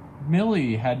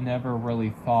 Millie had never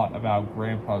really thought about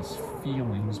Grandpa's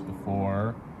feelings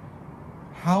before.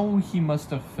 How he must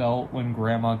have felt when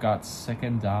Grandma got sick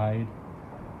and died.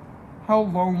 How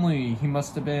lonely he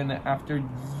must have been after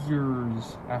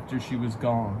years after she was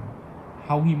gone.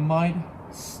 How he might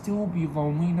still be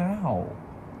lonely now.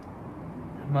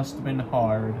 It must have been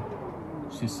hard,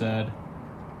 she said.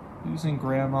 Losing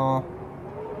Grandma.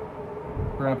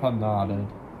 Grandpa nodded.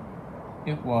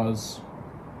 It was.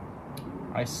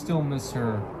 I still miss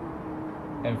her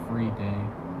every day.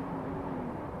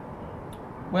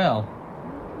 Well,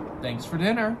 thanks for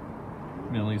dinner,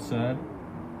 Millie said.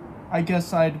 I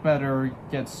guess I'd better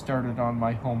get started on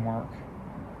my homework.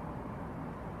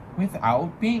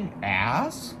 Without being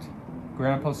asked?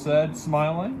 Grandpa said,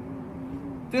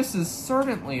 smiling. This is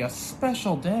certainly a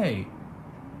special day.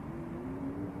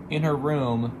 In her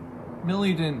room,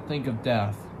 Millie didn't think of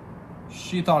death.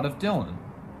 She thought of Dylan,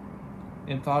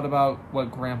 and thought about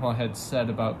what Grandpa had said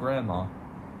about Grandma.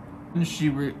 And she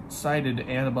recited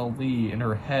Annabelle Lee in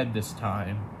her head this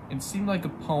time. It seemed like a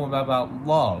poem about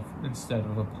love instead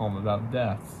of a poem about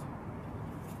death.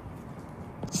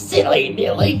 Silly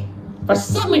Millie. For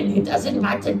someone who doesn't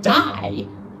want to die,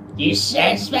 you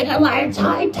sure spend a lot of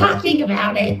time talking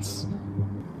about it.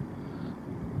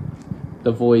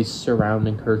 The voice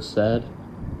surrounding her said.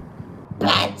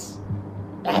 But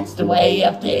that's the way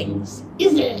of things,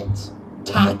 isn't it?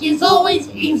 Talk is always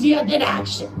easier than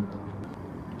action.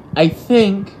 I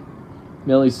think,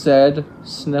 Millie said,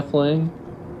 sniffling,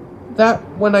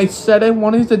 that when I said I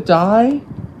wanted to die,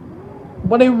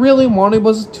 what I really wanted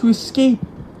was to escape.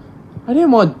 I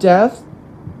didn't want death.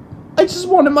 I just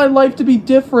wanted my life to be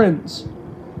different.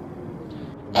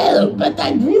 Oh, but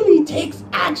that really takes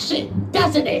action,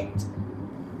 doesn't it?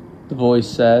 The voice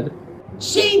said.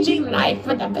 Changing life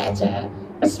for the better,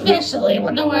 especially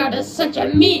when the world is such a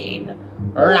mean,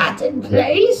 rotten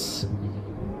place.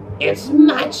 It's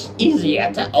much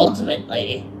easier to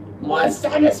ultimately, more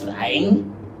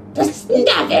satisfying, to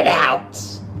snuff it out.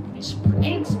 Which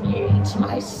brings me to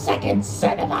my second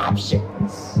set of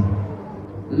options.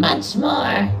 Much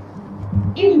more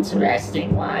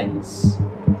interesting ones.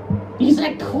 These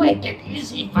are quick and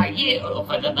easy for you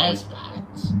for the most part.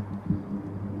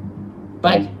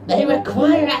 But they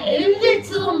require a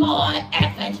little more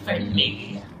effort from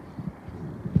me.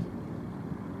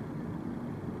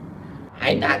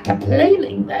 I'm not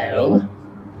complaining, though.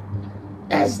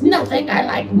 There's nothing I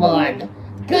like more than a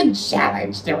good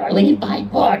challenge to relieve my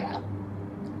boredom.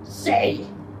 Say,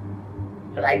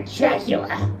 like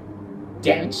Dracula,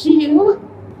 don't you?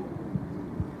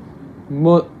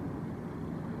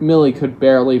 Millie could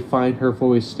barely find her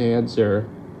voice to answer.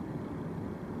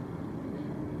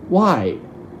 Why?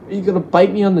 Are you gonna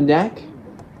bite me on the neck?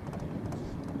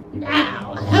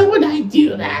 Now, how would I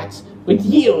do that with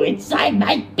you inside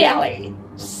my belly,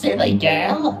 silly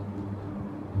girl?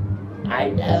 I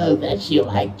know that you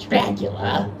like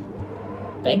Dracula.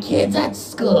 The kids at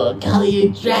school call you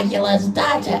Dracula's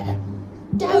daughter,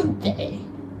 don't they?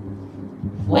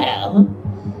 Well,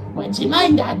 what you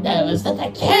might not know is that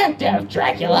the character of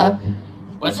Dracula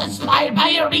was inspired by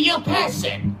a real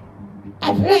person.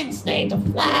 A prince named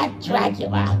Vlad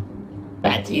Dracula.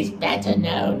 But he's better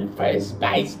known for his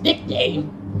nice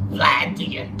nickname, Vlad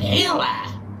the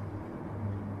Impaler.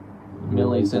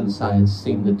 Millie's insides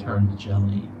seemed to turn to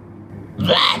jelly.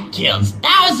 Vlad kills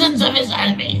thousands of his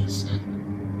enemies,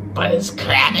 but his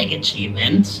crowning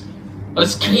achievement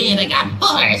was creating a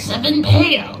force of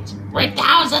impaled, where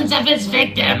thousands of his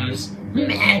victims,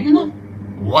 men,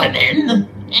 women,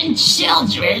 and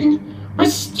children, were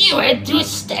skewered to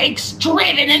stakes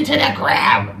driven into the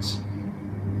ground.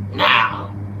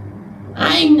 Now,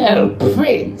 I'm no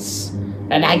prince,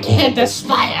 and I can't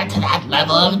aspire to that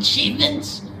level of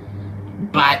achievement,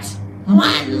 but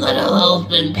one little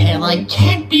old impaler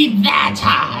can't be that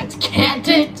hard, can't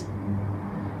it?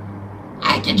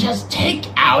 I can just take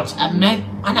out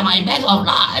one of my metal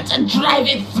rods and drive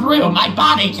it through my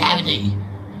body cavity,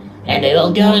 and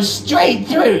it'll go straight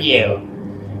through you,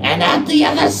 and out the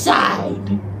other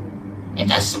side. If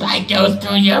the spike goes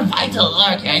through your vital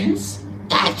organs,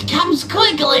 that comes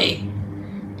quickly.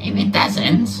 If it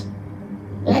doesn't,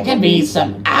 there can be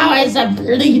some hours of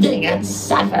bleeding and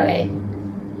suffering.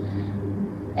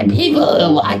 and people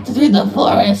who walked through the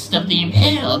forest of the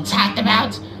impaled talked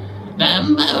about the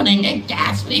moaning and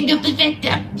gasping of the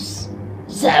victims.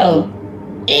 So,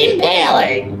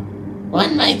 impaling.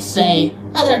 One might say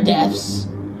other deaths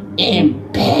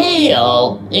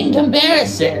impale in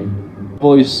comparison.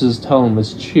 Voice's tone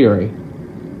was cheery.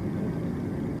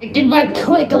 It can work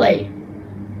quickly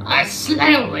or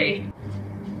slowly,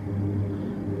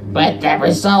 but the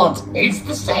result is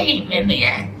the same in the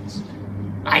end.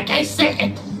 Like I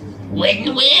said,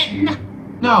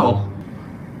 win-win. No,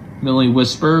 Millie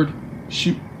whispered.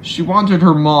 She wanted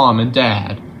her mom and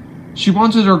dad. She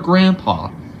wanted her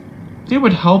grandpa. They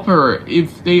would help her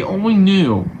if they only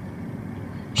knew.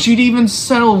 She'd even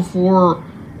settle for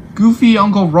goofy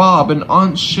Uncle Rob and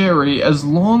Aunt Sherry as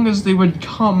long as they would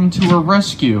come to her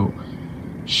rescue.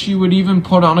 She would even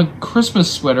put on a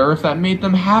Christmas sweater if that made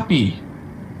them happy.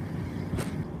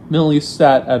 Millie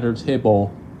sat at her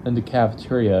table in the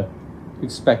cafeteria,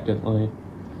 expectantly.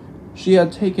 She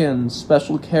had taken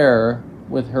special care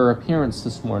with her appearance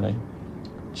this morning,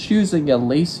 choosing a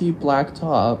lacy black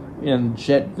top and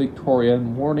jet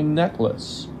Victorian mourning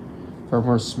necklace from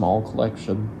her small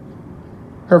collection.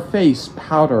 Her face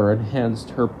powder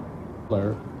enhanced her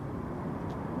color,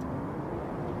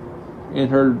 and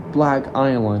her black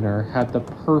eyeliner had the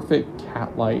perfect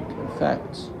cat-like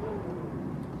effect.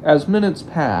 As minutes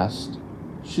passed,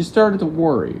 she started to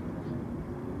worry.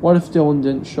 What if Dylan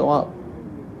didn't show up?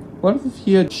 What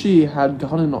if she had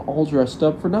gotten all dressed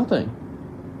up for nothing?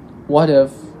 What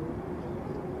if,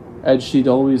 as she'd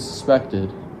always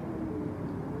suspected,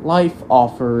 life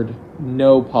offered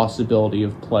no possibility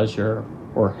of pleasure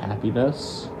or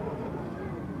happiness?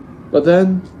 But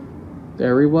then,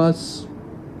 there he was,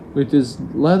 with his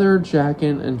leather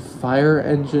jacket and fire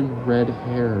engine red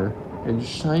hair and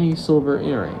shiny silver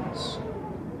earrings.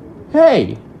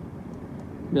 "Hey!"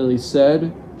 Millie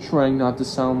said, trying not to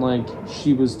sound like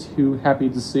she was too happy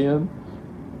to see him.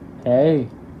 "Hey,"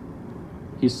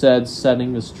 he said,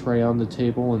 setting his tray on the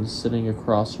table and sitting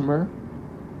across from her.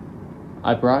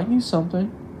 "I brought you something."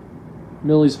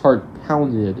 Millie's heart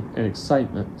pounded in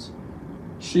excitement.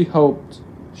 She hoped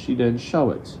she didn't show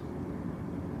it.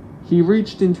 He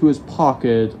reached into his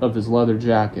pocket of his leather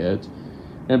jacket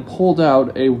and pulled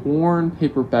out a worn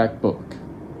paperback book.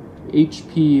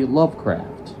 H.P.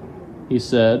 Lovecraft, he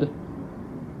said.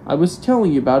 "I was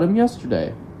telling you about him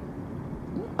yesterday."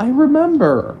 "I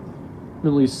remember,"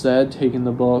 Millie said, taking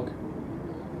the book.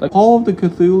 "The Call of the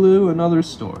Cthulhu and Other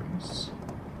Stories."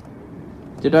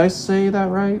 Did I say that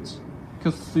right?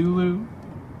 Cthulhu?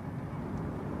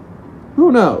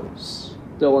 "Who knows?"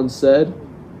 Dylan said.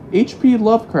 "H.P.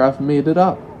 Lovecraft made it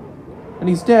up. And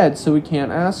he's dead, so we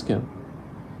can't ask him.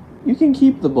 You can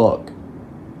keep the book.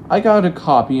 I got a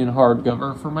copy in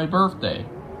hardcover for my birthday."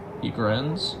 He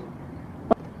grins.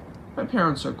 "My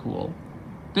parents are cool.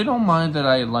 They don't mind that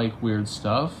I like weird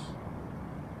stuff."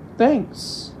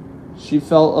 "Thanks." She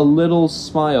felt a little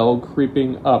smile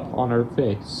creeping up on her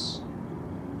face.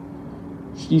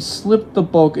 She slipped the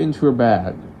book into her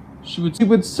bag. She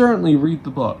would certainly read the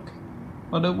book,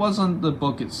 but it wasn't the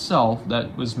book itself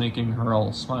that was making her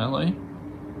all smiley.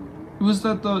 It was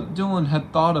that Dylan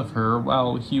had thought of her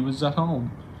while he was at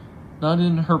home. Not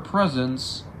in her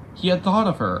presence, he had thought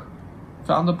of her,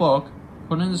 found the book,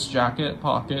 put it in his jacket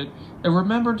pocket, and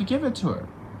remembered to give it to her.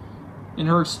 In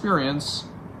her experience,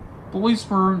 boys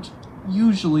weren't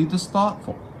usually this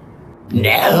thoughtful.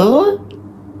 No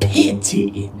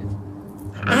pity.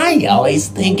 I always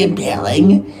think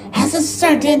impaling has a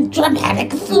certain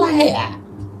dramatic flair.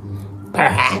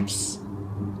 Perhaps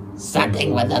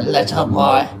something with a little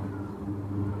more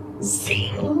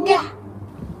zing.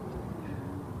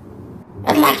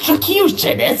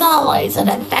 Electrocution is always an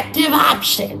effective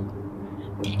option.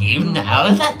 Did you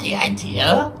know that the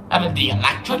idea of the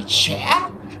electric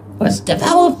chair was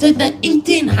developed in the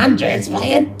 1800s by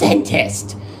a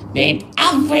dentist named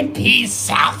Alfred P.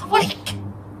 Southwick?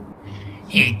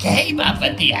 He came up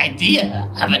with the idea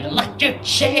of an electric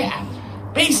chair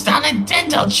based on a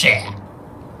dental chair.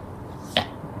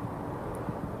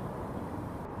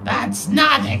 That's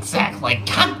not exactly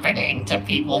comforting to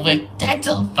people with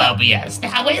dental phobias,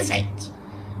 now is it?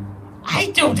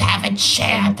 I don't have a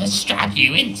chair to strap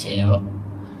you into,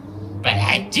 but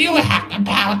I do have the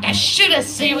power to shoot a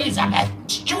series of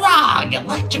strong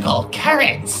electrical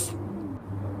currents.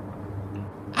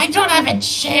 I don't have a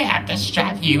chair to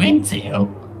strap you into,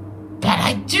 but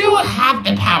I do have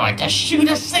the power to shoot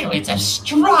a series of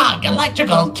strong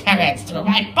electrical currents through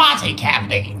my body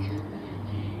cavity.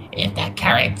 If that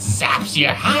current zaps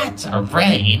your heart or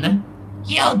brain,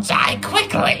 you'll die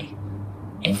quickly.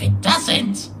 If it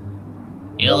doesn't,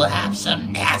 you'll have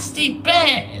some nasty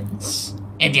burns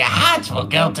and your heart will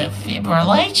go to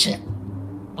fibrillation,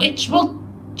 which will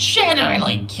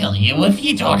generally kill you if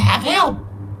you don't have help.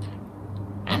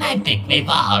 And I think we've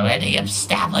already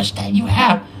established that you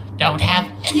don't have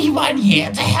anyone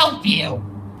here to help you.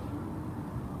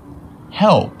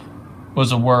 Help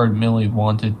was a word Millie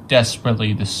wanted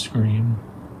desperately to scream.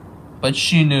 But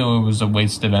she knew it was a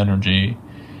waste of energy.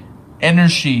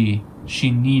 Energy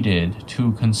she needed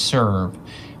to conserve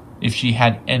if she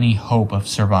had any hope of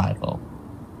survival.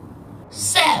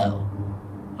 So,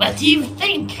 what do you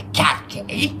think,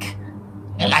 Cupcake?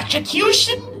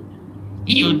 Electrocution?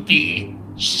 You'd be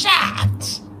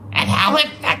shocked at how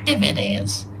effective it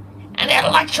is. An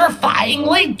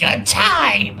electrifyingly good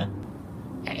time.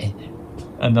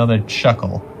 Another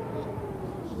chuckle.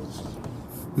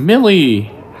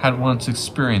 Millie had once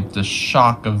experienced the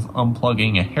shock of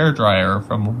unplugging a hairdryer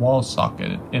from a wall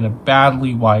socket in a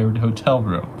badly wired hotel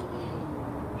room.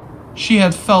 She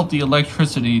had felt the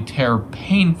electricity tear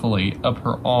painfully up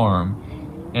her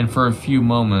arm, and for a few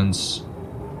moments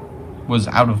was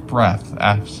out of breath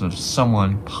as if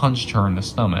someone punched her in the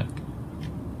stomach.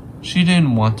 She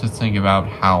didn't want to think about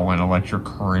how an electric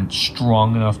current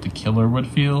strong enough to kill her would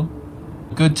feel.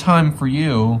 A good time for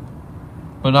you,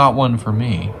 but not one for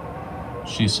me,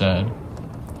 she said.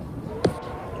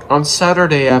 On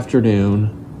Saturday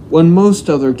afternoon, when most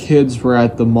other kids were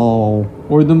at the mall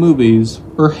or the movies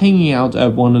or hanging out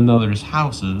at one another's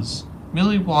houses,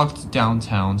 Millie walked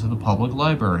downtown to the public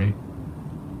library.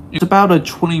 It was about a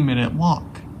 20-minute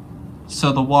walk,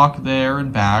 so the walk there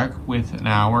and back with an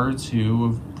hour or two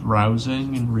of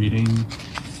browsing and reading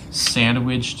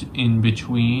sandwiched in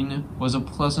between was a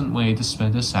pleasant way to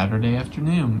spend a Saturday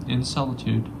afternoon in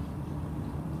solitude.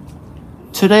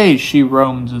 Today she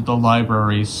roamed the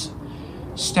libraries,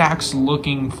 stacks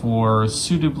looking for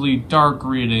suitably dark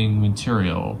reading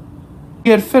material.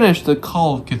 She had finished The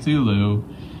Call of Cthulhu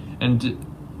and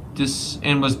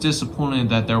was disappointed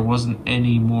that there wasn't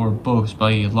any more books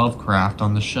by Lovecraft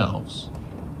on the shelves.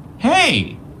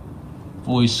 "Hey!"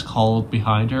 Voice called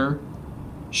behind her.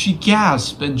 She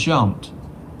gasped and jumped,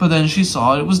 but then she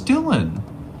saw it was Dylan.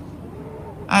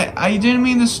 I didn't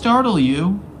mean to startle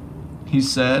you," he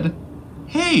said.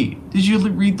 "Hey, did you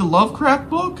read the Lovecraft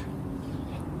book?"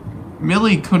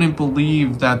 Millie couldn't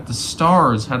believe that the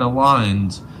stars had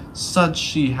aligned such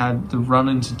she had to run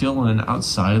into Dylan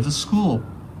outside of the school.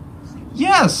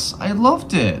 "Yes, I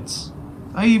loved it.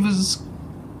 I was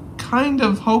kind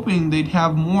of hoping they'd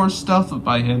have more stuff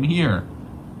by him here."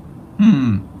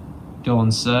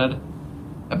 Dylan said.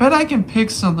 "I bet I can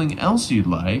pick something else you'd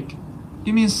like.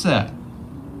 Give me a sec."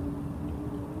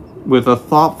 With a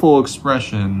thoughtful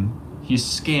expression, he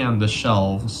scanned the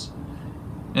shelves,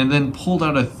 and then pulled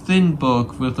out a thin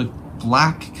book with a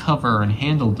black cover and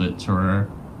handed it to her.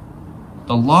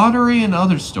 "The Lottery and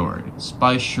Other Stories"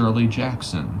 by Shirley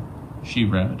Jackson, she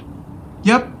read.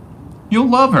 "Yep, you'll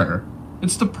love her.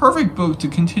 It's the perfect book to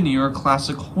continue your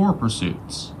classic horror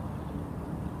pursuits."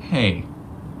 "Hey,"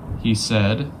 he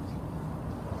said.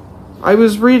 "I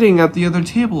was reading at the other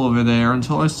table over there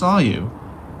until I saw you.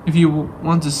 If you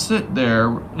want to sit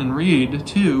there and read,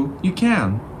 too, you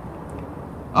can."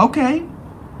 "Okay."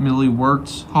 Millie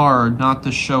worked hard not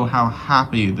to show how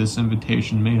happy this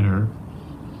invitation made her.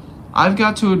 "I've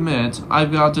got to admit,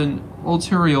 I've got an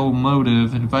ulterior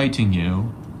motive inviting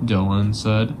you," Dylan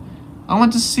said. "I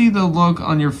want to see the look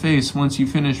on your face once you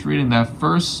finish reading that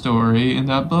first story in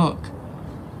that book."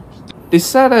 They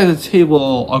sat at a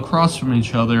table across from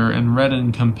each other and read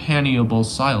in companionable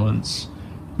silence.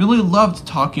 Millie loved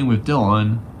talking with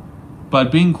Dylan,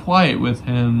 but being quiet with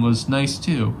him was nice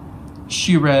too.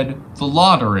 She read The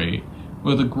Lottery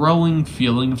with a growing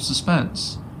feeling of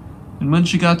suspense, and when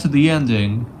she got to the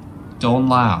ending, Dylan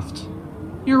laughed.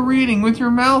 "You're reading with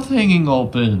your mouth hanging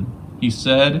open," he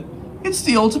said. "It's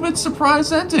the ultimate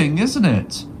surprise ending, isn't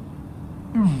it?"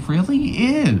 "It really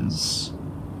is."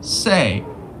 "Say,"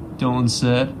 Dylan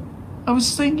said, "I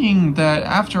was thinking that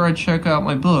after I check out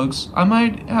my books, I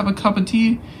might have a cup of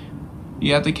tea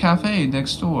at the cafe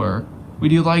next door.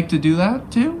 Would you like to do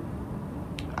that, too?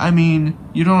 I mean,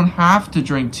 you don't have to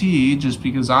drink tea just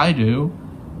because I do.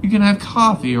 You can have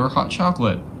coffee or hot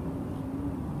chocolate."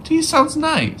 "Tea sounds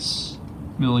nice,"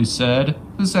 Millie said.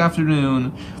 This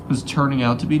afternoon was turning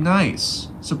out to be nice.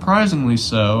 Surprisingly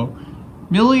so.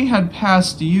 Millie had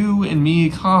passed you and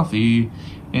me coffee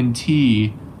and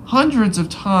tea hundreds of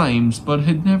times, but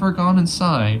had never gone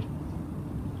inside.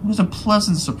 It was a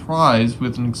pleasant surprise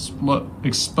with an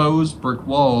exposed brick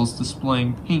walls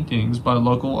displaying paintings by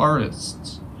local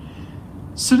artists.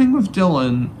 Sitting with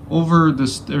Dylan over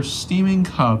their steaming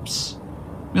cups,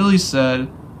 Millie said,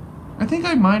 "I think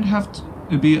I might have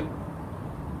to be..."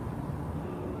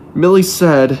 Millie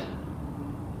said,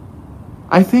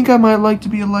 "I think I might like to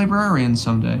be a librarian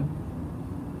someday."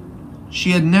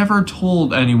 She had never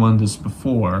told anyone this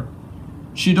before.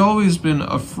 She'd always been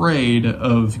afraid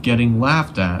of getting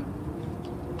laughed at.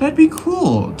 "That'd be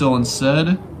cool," Dylan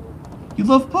said. "You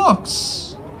love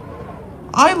books."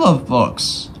 "I love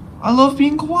books. I love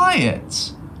being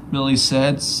quiet," Millie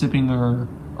said, sipping her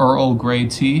Earl Grey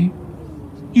tea.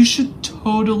 "You should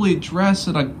totally dress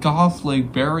in a goth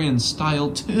librarian style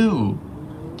too,"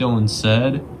 Dylan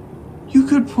said. "You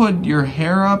could put your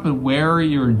hair up and wear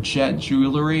your jet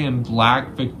jewelry and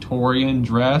black Victorian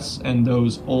dress and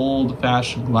those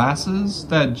old-fashioned glasses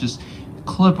that just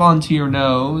clip onto your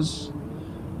nose.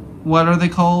 What are they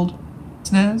called?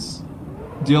 Snez?"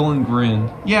 Dylan grinned.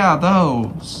 "Yeah,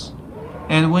 those.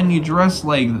 And when you dress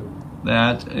like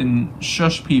that and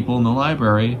shush people in the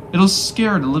library, it'll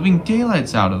scare the living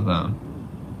daylights out of them."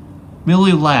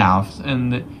 Millie laughed,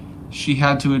 and she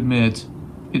had to admit,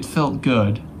 it felt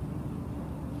good.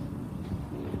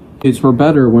 Days were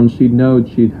better when she'd known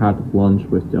she'd had lunch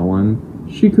with Dylan.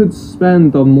 She could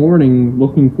spend the morning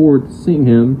looking forward to seeing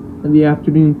him, and the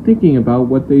afternoon thinking about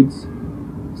what they'd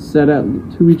said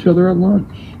to each other at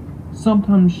lunch.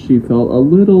 Sometimes she felt a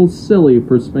little silly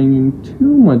for spending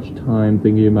too much time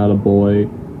thinking about a boy,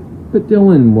 but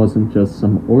Dylan wasn't just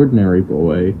some ordinary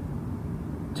boy.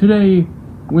 Today,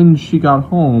 when she got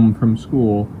home from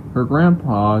school, her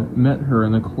grandpa met her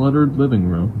in the cluttered living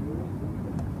room.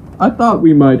 "I thought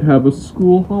we might have a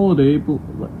school holiday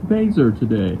bazaar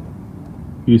today,"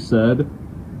 he said.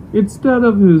 Instead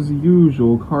of his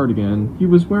usual cardigan, he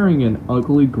was wearing an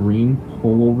ugly green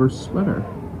pullover sweater,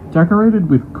 decorated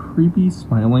with creepy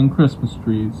smiling Christmas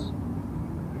trees.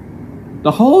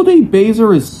 "The holiday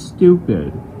bazaar is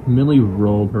stupid," Millie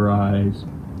rolled her eyes.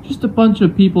 "Just a bunch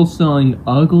of people selling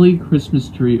ugly Christmas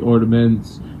tree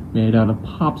ornaments made out of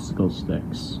popsicle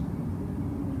sticks."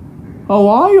 "Oh,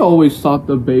 I always thought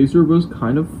the bazaar was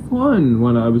kind of fun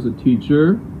when I was a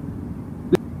teacher.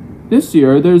 This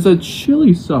year there's a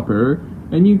chili supper,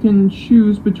 and you can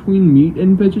choose between meat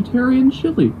and vegetarian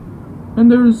chili. And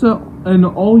there's an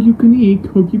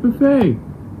all-you-can-eat cookie buffet.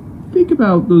 Think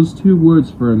about those two words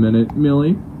for a minute,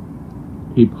 Millie."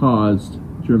 He paused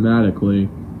dramatically.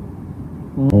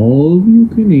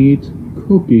 "All-you-can-eat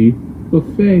cookie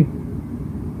buffet.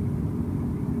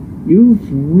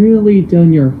 You've really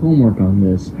done your homework on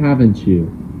this, haven't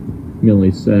you?"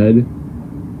 Millie said.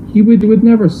 He would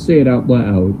never say it out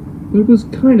loud, but it was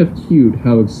kind of cute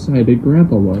how excited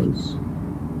Grandpa was.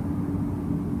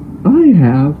 "I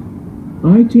have.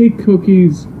 I take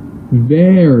cookies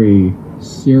very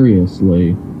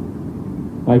seriously."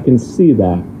 "I can see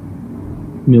that,"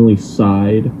 Millie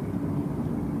sighed.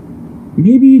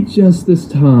 Maybe just this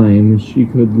time she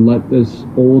could let this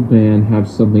old man have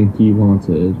something he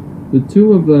wanted. The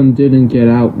two of them didn't get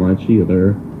out much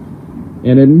either,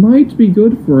 and it might be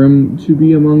good for him to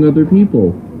be among other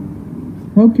people.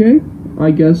 "Okay,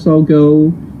 I guess I'll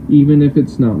go, even if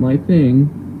it's not my thing."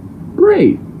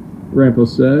 "Great," Grandpa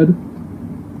said.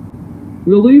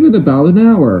 "We'll leave in about an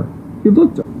hour." He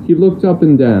looked up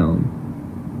and down.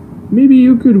 "Maybe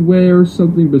you could wear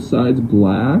something besides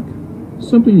black?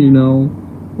 Something, a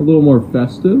little more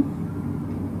festive?"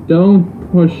 "Don't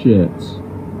push it,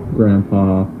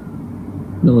 Grandpa,"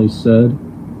 Millie said.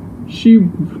 She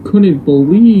couldn't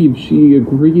believe she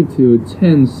agreed to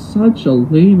attend such a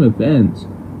lame event,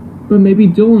 but maybe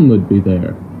Dylan would be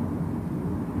there.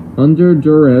 Under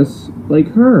duress, like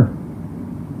her.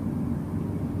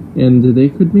 And they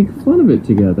could make fun of it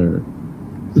together.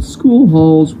 The school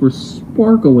halls were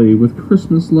sparkly with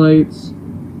Christmas lights,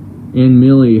 and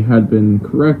Millie had been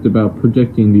correct about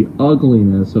predicting the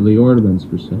ugliness of the ornaments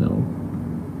for sale.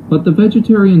 But the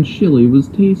vegetarian chili was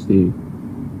tasty,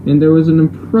 and there was an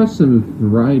impressive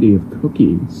variety of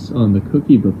cookies on the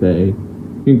cookie buffet,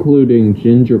 including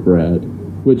gingerbread,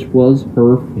 which was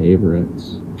her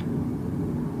favorite.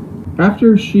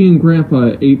 After she and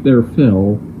Grandpa ate their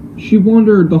fill, she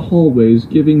wandered the hallways,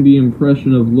 giving the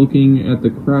impression of looking at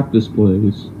the craft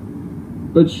displays.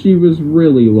 But she was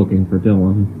really looking for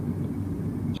Dylan.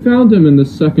 She found him in the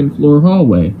second-floor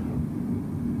hallway,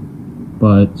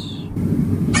 but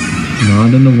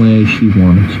not in the way she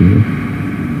wanted to.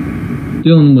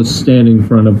 Dylan was standing in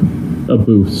front of a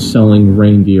booth selling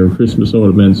reindeer Christmas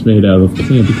ornaments made out of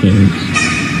candy canes.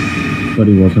 But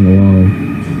he wasn't alone.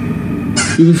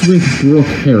 He was with Brooke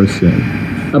Harrison,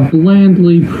 a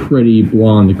blandly pretty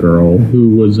blonde girl who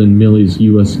was in Millie's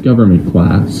U.S. government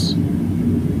class.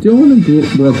 Dylan and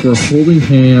Brooke were holding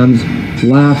hands,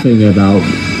 laughing about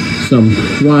some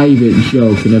private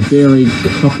joke in a very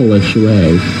couple-ish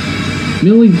way.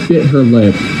 Millie bit her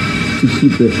lip, to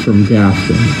keep it from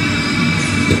gasping,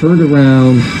 turned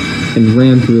around and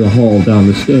ran through the hall down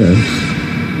the stairs.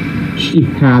 She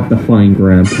had to find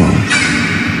Grandpa.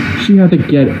 She had to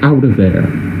get out of there.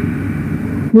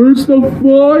 "Where's the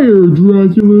fire,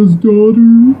 Dracula's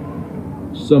daughter?"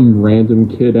 some random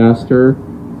kid asked her.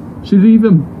 She didn't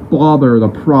even bother to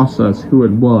process who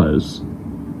it was.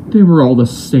 They were all the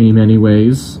same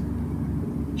anyways.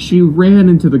 She ran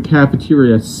into the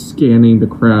cafeteria, scanning the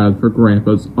crowd for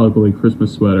Grandpa's ugly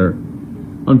Christmas sweater.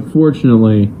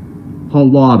 Unfortunately, a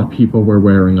lot of people were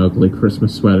wearing ugly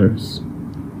Christmas sweaters.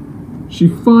 She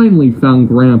finally found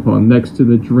Grandpa next to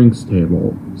the drinks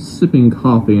table, sipping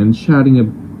coffee and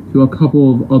chatting to a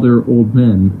couple of other old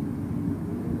men,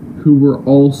 who were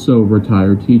also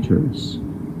retired teachers.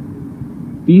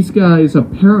 These guys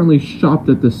apparently shopped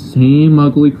at the same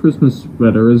ugly Christmas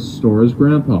sweater store as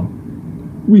Grandpa.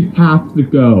 "We have to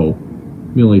go,"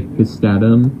 Millie hissed at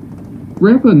him.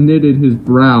 Grandpa knitted his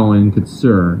brow in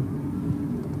concern.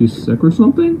 "You sick or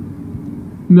something?"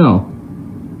 "No,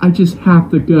 I just have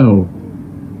to go."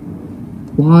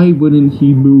 Why wouldn't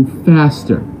he move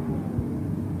faster?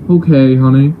 "Okay,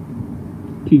 honey."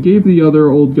 He gave the other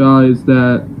old guys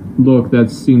that look that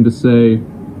seemed to say,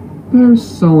 "They're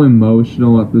so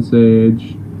emotional at this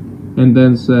age," and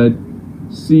then said,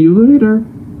 "See you later.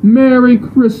 Merry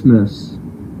Christmas."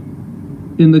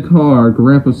 In the car,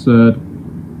 Grandpa said,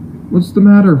 "What's the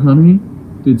matter, honey?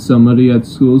 Did somebody at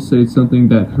school say something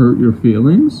that hurt your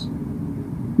feelings?"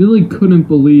 Millie couldn't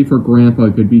believe her grandpa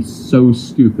could be so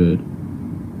stupid.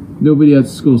 "Nobody at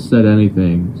school said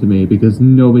anything to me because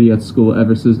nobody at school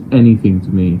ever says anything to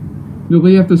me.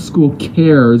 Nobody at the school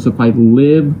cares if I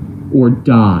live or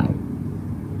die."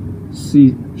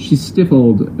 She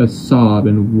stifled a sob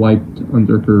and wiped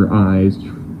under her eyes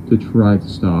to try to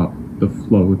stop the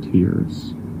flow of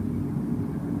tears.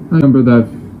 "I remember that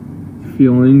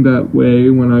feeling that way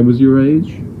when I was your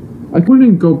age. I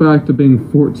couldn't go back to being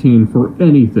 14 for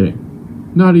anything,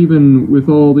 not even with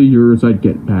all the years I'd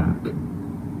get back."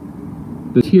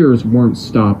 The tears weren't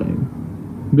stopping.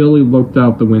 Billy looked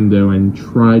out the window and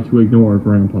tried to ignore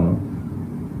Grandpa.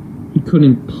 He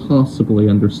couldn't possibly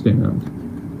understand.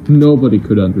 Nobody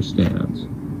could understand.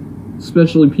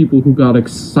 Especially people who got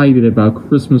excited about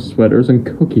Christmas sweaters and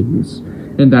cookies,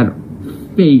 and that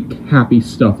fake happy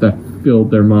stuff that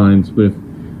filled their minds with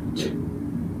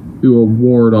to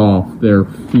ward off their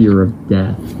fear of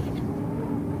death.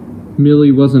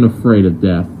 Millie wasn't afraid of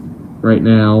death. Right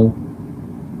now,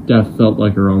 death felt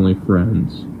like her only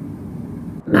friend.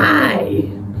 My,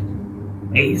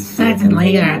 we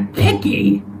certainly are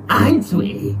picky, aren't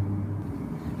we?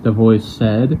 The voice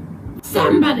said.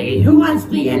 Somebody who wants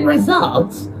the end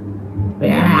result.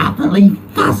 We're awfully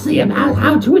fussy about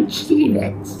how to achieve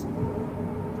it.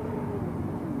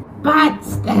 But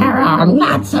there are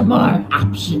lots of more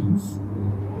options.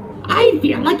 I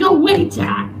feel like a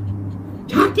waiter,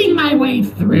 talking my way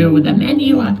through the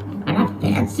menu at a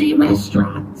fancy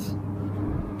restaurant.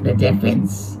 The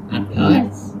difference, of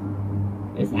course,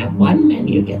 is that one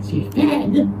menu gets you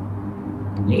fed,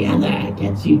 the other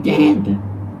gets you dead.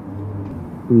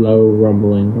 Low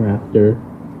rumbling laughter.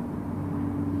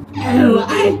 Oh,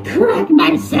 I crack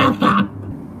myself up.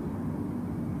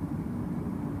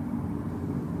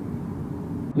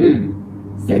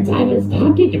 Since I was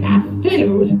talking about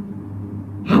food,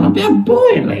 how about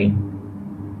boiling?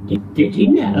 Did you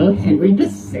know Henry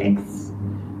VI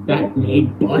that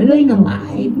made boiling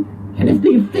alive and is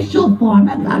the official form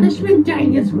of punishment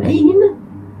during his reign?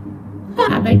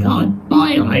 They call it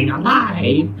boiling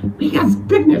alive because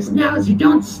goodness knows you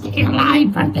don't stay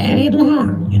alive for very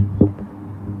long.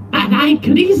 But I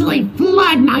could easily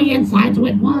flood my insides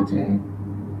with water,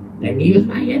 then use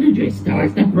my energy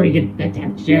stores to bring the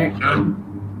temperature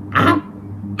up.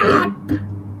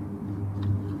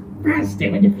 First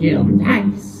it would feel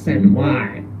nice and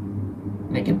warm,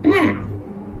 like a bath.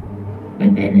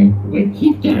 But then it would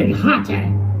keep getting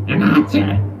hotter and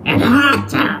hotter and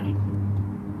hotter.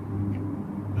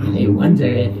 I wonder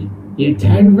if you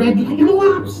turn red like a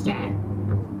lobster.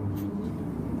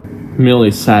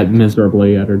 Millie sat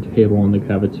miserably at her table in the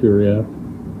cafeteria,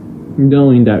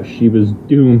 knowing that she was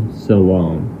doomed so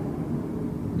long.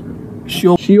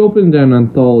 She opened an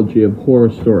anthology of horror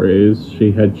stories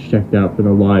she had checked out from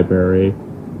the library.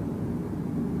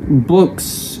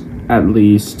 Books, at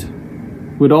least,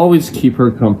 would always keep her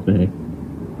company.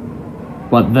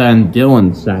 But then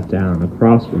Dylan sat down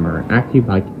across from her, acting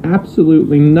like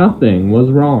absolutely nothing was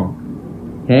wrong.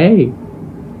 "Hey,"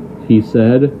 he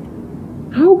said.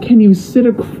 "How can you sit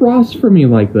across from me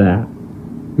like that?"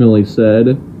 Millie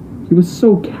said. He was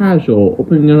so casual,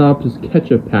 opening up his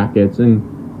ketchup packets and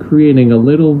creating a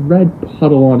little red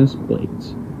puddle on his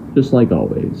plate, just like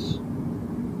always.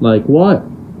 "Like what?"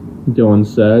 Dylan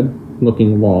said,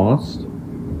 looking lost.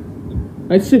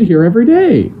 "I sit here every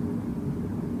day."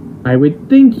 "I would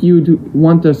think you'd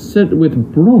want to sit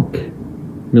with Brooke,"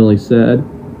 Millie said.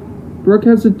 "Brooke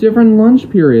has a different lunch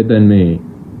period than me."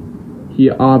 He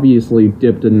obviously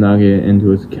dipped a nugget into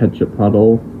his ketchup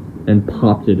puddle and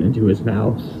popped it into his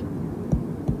mouth.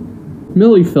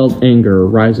 Millie felt anger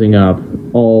rising up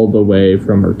all the way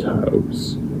from her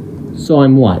toes. "So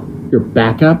I'm what? Your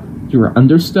backup? Your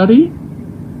understudy?"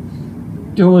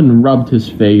 Dylan rubbed his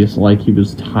face like he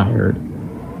was tired.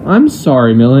 "I'm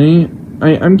sorry, Millie.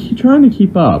 I'm trying to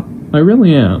keep up. I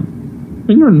really am.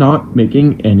 But you're not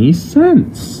making any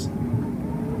sense."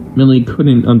 Millie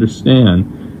couldn't understand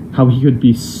how he could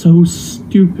be so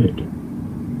stupid.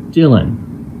 "Dylan,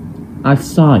 I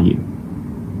saw you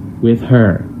with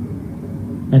her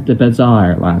at the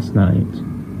bazaar last night."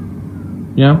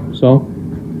 "Yeah, so?"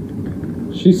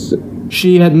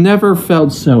 She had never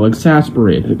felt so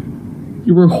exasperated.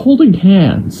 "You were holding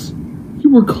hands. You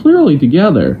were clearly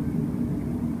together."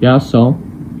 "Yeah, so?"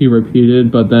 he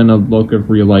repeated, but then a look of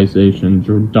realization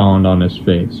dawned on his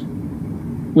face.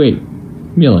 "Wait,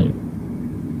 Millie,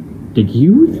 did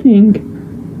you think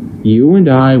you and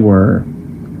I were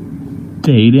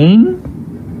dating?"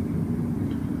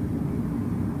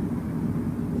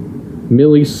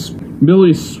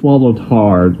 Millie swallowed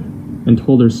hard and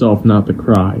told herself not to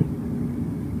cry.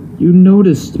 "You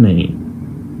noticed me,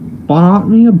 bought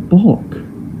me a book,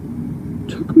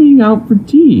 took me out for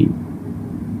tea.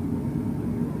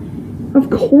 Of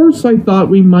course I thought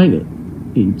we might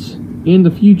eat in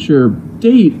the future.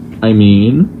 Date, I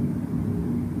mean."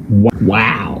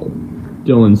 "Wow,"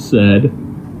 Dylan said.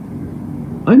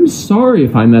 "I'm sorry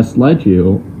if I misled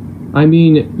you. I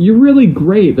mean, you're really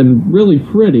great and really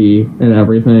pretty and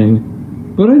everything,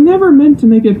 but I never meant to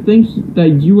make it think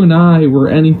that you and I were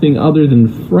anything other than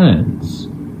friends.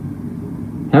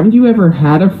 Haven't you ever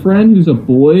had a friend who's a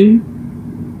boy,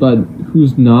 but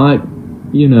who's not,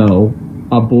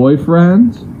 a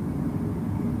boyfriend?"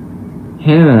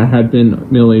 Hannah had been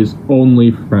Millie's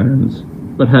only friend,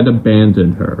 but had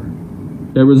abandoned her.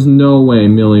 There was no way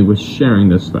Millie was sharing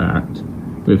this fact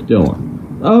with Dylan.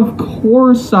 "Of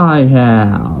course I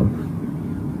have.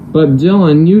 But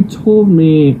Dylan, you told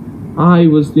me I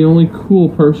was the only cool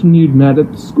person you'd met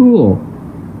at the school."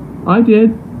 "I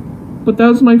did, but that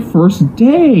was my first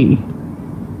day.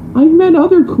 I've met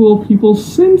other cool people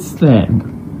since then."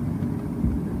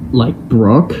 "Like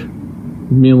Brooke?"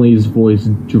 Millie's voice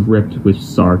dripped with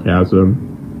sarcasm.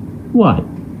 "What,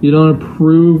 you don't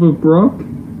approve of Brooke?"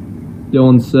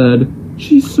 Dylan said.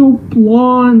 "She's so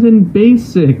blonde and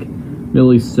basic,"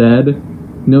 Millie said.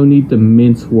 No need to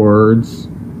mince words.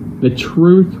 The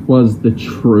truth was the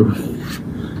truth.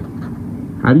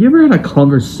 "Have you ever had a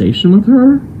conversation with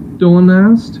her?" Dylan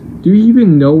asked. "Do you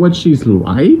even know what she's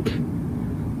like?"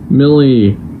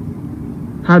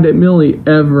 Had Millie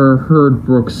ever heard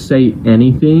Brooke say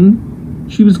anything?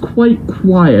 She was quite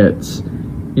quiet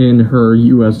in her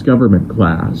U.S. government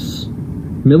class.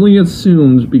 Millie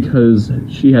assumed because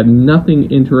she had nothing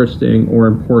interesting or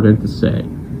important to say.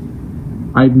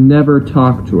 "I've never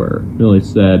talked to her," Millie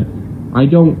said. "I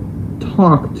don't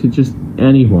talk to just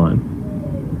anyone."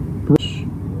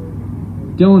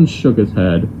 Dylan shook his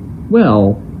head.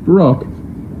 "Well, Brooke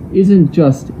isn't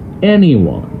just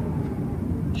anyone.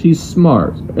 She's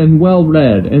smart and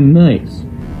well-read and nice.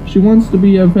 She wants to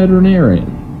be a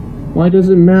veterinarian. Why does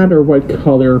it matter what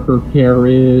color her hair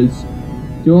is?"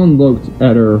 Dylan looked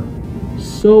at her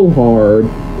so hard,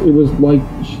 it was like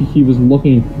he was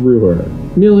looking through her.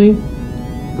 "Millie,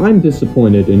 I'm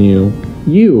disappointed in you.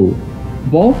 You,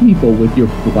 of all people, with your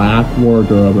black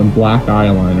wardrobe and black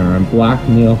eyeliner and black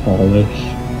nail polish.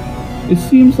 It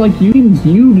seems like you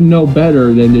know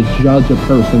better than to judge a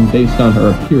person based on her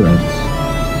appearance.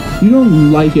 You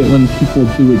don't like it when people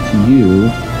do it to you,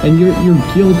 and you're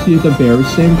guilty at the very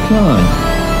same time.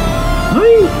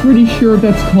 I'm pretty sure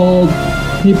that's called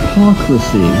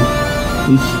hypocrisy."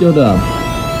 He stood up.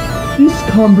 "This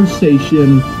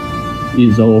conversation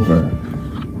is over."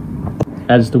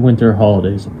 As the winter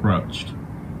holidays approached,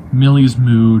 Millie's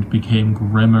mood became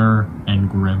grimmer and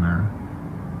grimmer.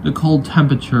 The cold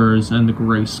temperatures and the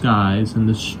gray skies and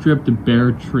the stripped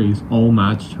bare trees all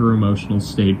matched her emotional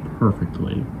state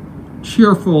perfectly.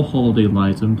 Cheerful holiday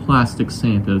lights and plastic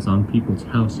Santas on people's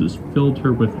houses filled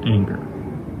her with anger.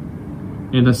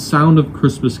 And the sound of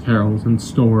Christmas carols in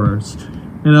stores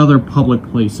and other public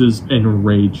places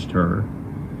enraged her.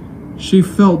 She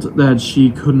felt that she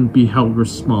couldn't be held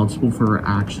responsible for her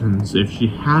actions if she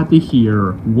had to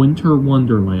hear Winter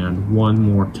Wonderland one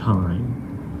more time.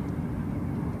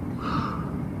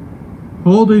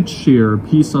 Holiday cheer,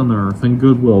 peace on earth, and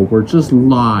goodwill were just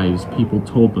lies people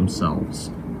told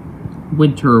themselves.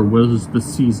 Winter was the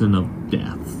season of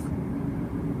death.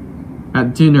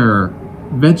 At dinner,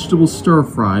 vegetable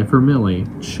stir-fry for Millie,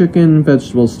 chicken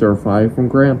vegetable stir-fry from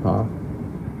Grandpa.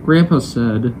 Grandpa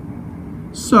said,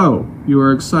 "So, you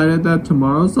are excited that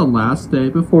tomorrow's the last day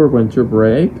before winter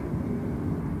break?"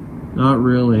 "Not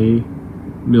really,"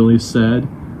 Millie said.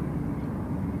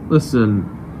 "Listen,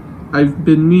 I've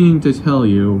been meaning to tell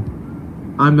you,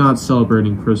 I'm not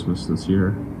celebrating Christmas this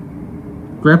year."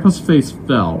 Grandpa's face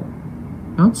fell.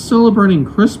 "Not celebrating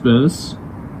Christmas?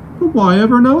 But why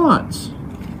ever not?"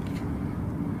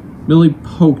 Millie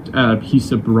poked at a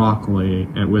piece of broccoli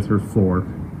with her fork.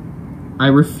 "I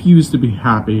refuse to be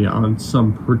happy on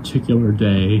some particular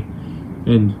day,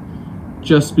 and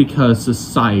just because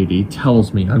society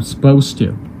tells me I'm supposed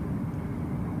to."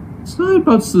 "It's not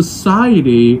about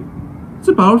society, it's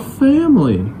about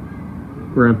family,"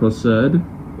 Grandpa said.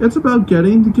 "It's about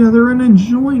getting together and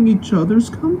enjoying each other's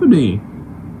company.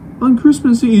 On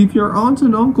Christmas Eve, your aunt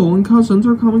and uncle and cousins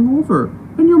are coming over,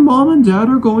 and your mom and dad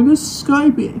are going to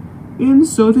Skype in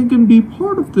so they can be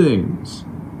part of things.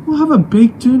 We'll have a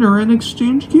big dinner and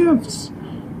exchange gifts,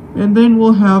 and then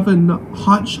we'll have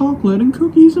hot chocolate and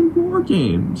cookies and board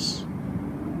games."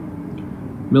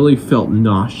 Millie felt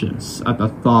nauseous at the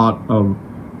thought of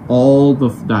all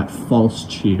that false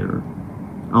cheer.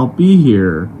 "I'll be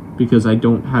here because I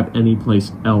don't have any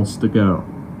place else to go,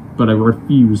 but I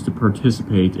refuse to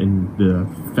participate in the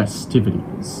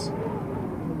festivities."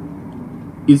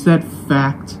 "Is that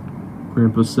fact?"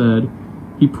 Grandpa said.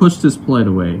 He pushed his plate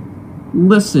away.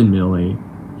 "Listen, Millie,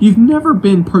 you've never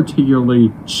been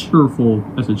particularly cheerful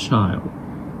as a child.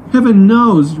 Heaven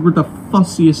knows you were the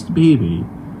fussiest baby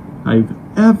I've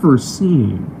ever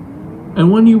seen. And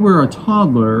when you were a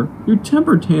toddler, your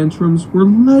temper tantrums were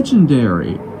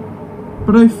legendary.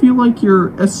 But I feel like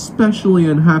you're especially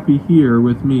unhappy here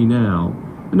with me now,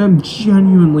 and I'm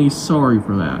genuinely sorry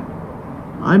for that.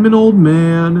 I'm an old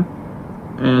man,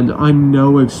 and I'm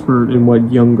no expert in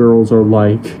what young girls are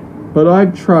like, but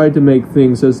I've tried to make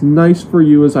things as nice for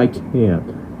you as I can.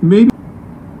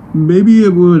 Maybe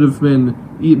it would have been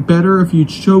better if you'd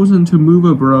chosen to move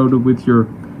abroad with your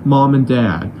mom and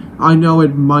dad. I know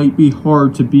it might be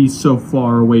hard to be so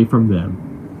far away from them."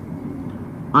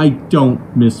 "I don't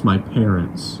miss my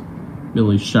parents,"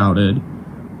 Millie shouted,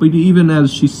 but even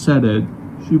as she said it,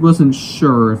 she wasn't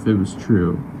sure if it was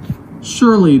true.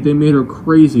 Surely they made her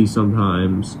crazy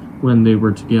sometimes when they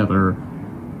were together,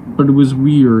 but it was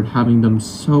weird having them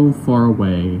so far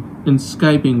away, and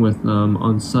Skyping with them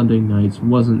on Sunday nights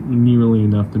wasn't nearly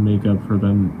enough to make up for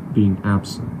them being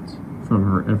absent from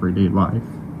her everyday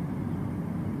life.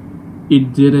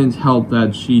 It didn't help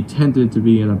that she tended to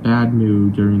be in a bad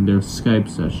mood during their Skype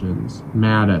sessions,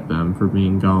 mad at them for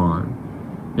being gone,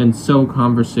 and so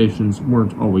conversations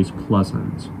weren't always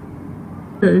pleasant.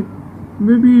 "Okay,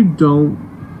 maybe you don't,"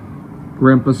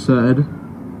 Grandpa said,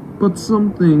 "but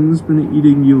something's been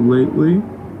eating you lately.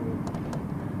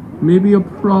 Maybe a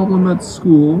problem at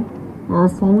school, or a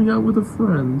falling out with a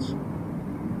friend.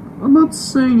 I'm not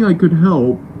saying I could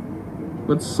help,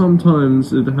 but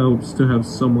sometimes it helps to have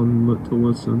someone to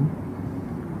listen."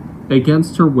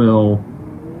 Against her will,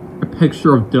 a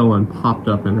picture of Dylan popped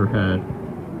up in her head.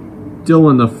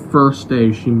 Dylan the first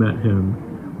day she met him,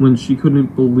 when she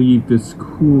couldn't believe this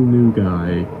cool new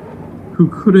guy, who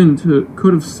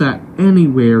could have sat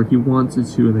anywhere he wanted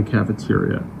to in the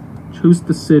cafeteria, chose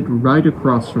to sit right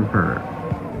across from her.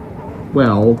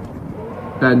 Well,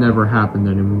 that never happened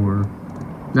anymore.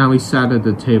 Now he sat at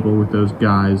the table with those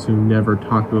guys who never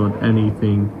talked about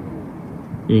anything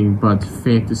but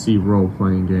fantasy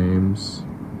role-playing games.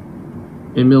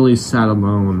 And Millie sat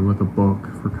alone with a book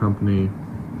for company.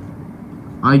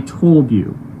 "I told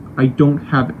you, I don't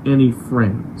have any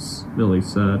friends," Millie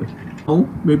said. "Oh,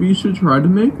 maybe you should try to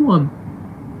make one,"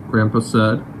 Grandpa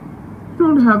said.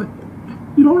 You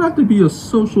don't have to be a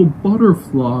social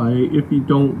butterfly if you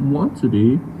don't want to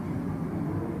be.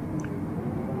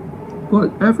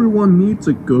 But everyone needs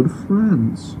a good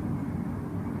friend."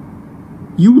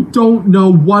 "You don't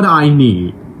know what I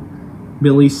need."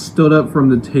 Millie stood up from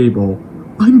the table.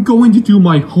 "I'm going to do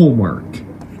my homework."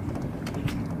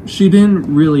 She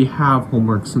didn't really have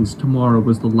homework since tomorrow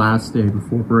was the last day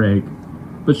before break,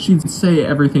 but she'd say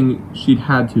everything she'd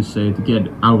had to say to get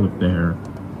out of there.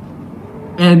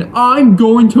 "And I'm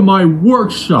going to my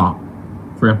workshop,"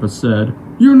 Grandpa said.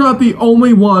 "You're not the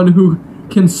only one who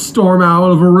can storm out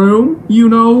of a room, you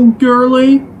know,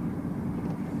 girly."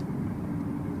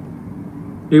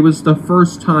 It was the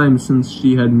first time since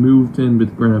she had moved in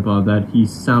with Grandpa that he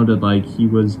sounded like he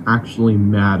was actually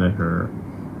mad at her.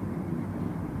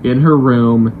 In her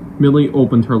room, Millie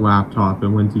opened her laptop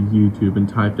and went to YouTube and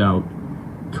typed out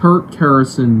Kurt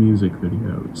Carrison music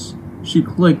videos. She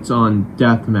clicked on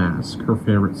Death Mask, her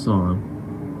favorite song.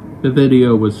 The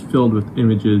video was filled with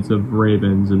images of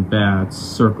ravens and bats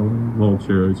circling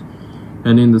vultures,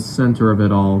 and in the center of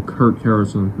it all, Kurt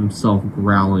Carrison himself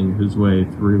growling his way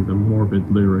through the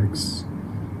morbid lyrics.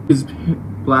 His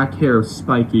black hair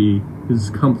spiky, his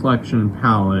complexion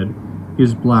pallid,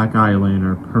 his black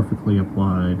eyeliner perfectly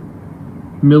applied.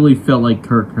 Millie felt like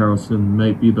Kurt Carlson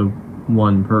might be the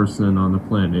one person on the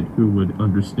planet who would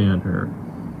understand her.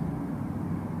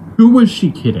 Who was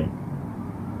she kidding?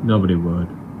 Nobody would.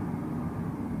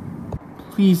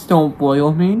 "Please don't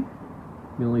boil me,"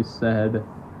 Millie said.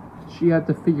 She had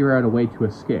to figure out a way to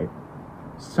escape.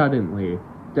 Suddenly,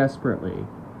 desperately,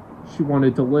 she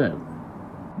wanted to live.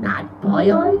 Not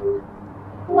boiling?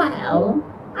 Well,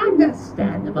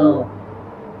 understandable.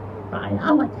 By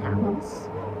all accounts,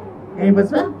 it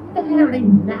was a very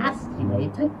nasty way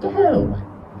to go.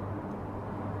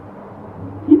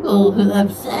 People who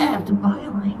observed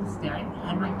boilings during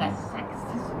Henry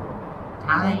VI's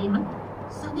time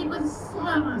said it was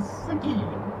so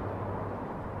sickening.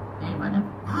 They would have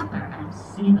rather have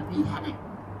seen a beheading.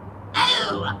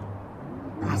 Oh!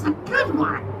 There's a good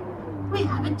one! We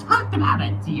haven't talked about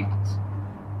it yet.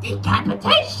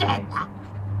 Decapitation!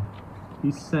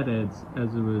 He said it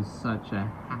as it was such a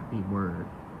happy word.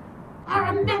 There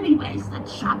are many ways to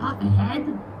chop off a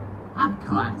head. Of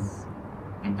course,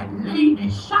 if the blade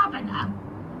is sharp enough,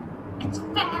 it's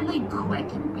fairly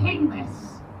quick and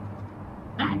painless.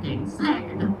 That being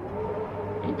said,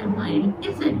 if the blade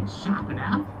isn't sharp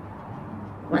enough,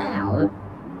 well,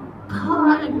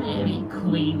 poor Mary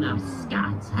Queen of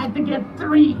Scots had to get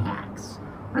 3 hacks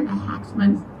for the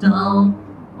hacksman's dull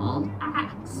old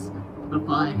axe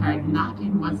before her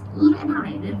noggin was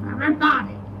liberated from her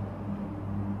body.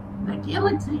 The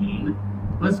guillotine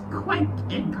was quick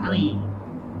and clean,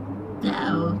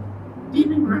 though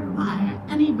didn't require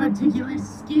any particular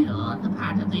skill on the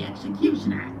part of the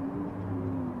executioner,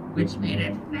 which made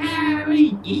it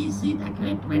very easy to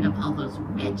get rid of all those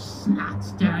rich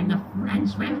snots during the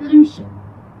French Revolution.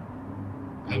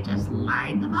 They just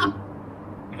lined them up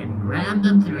and ran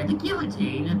them through the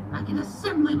guillotine like an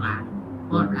assembly line,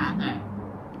 or rather,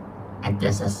 a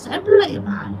disassembly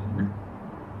line.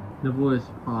 The voice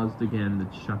paused again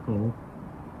to chuckle.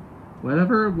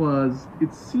 Whatever it was,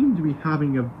 it seemed to be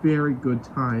having a very good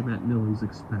time at Millie's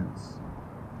expense.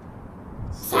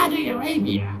 Saudi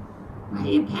Arabia, where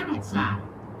your parents are,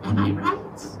 am I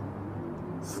right?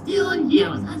 Still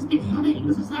uses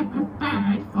beheadings as their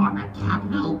preferred form of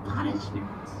capital punishment.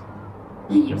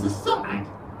 They use a sword,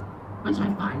 which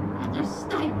I find rather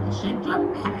stylish and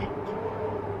dramatic.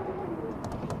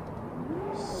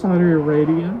 Saudi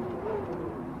Arabia?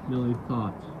 Millie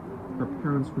thought. Her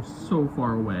parents were so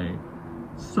far away,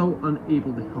 so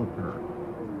unable to help her,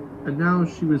 and now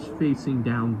she was facing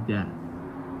down death.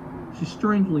 She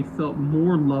strangely felt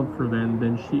more love for them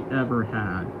than she ever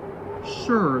had.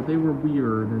 Sure, they were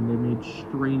weird and they made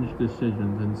strange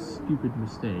decisions and stupid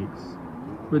mistakes,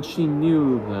 but she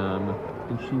knew them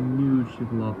and she knew she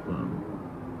loved them.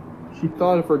 She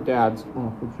thought of her dad's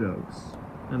awful jokes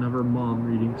and of her mom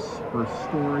reading her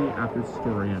story after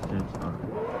story at bedtime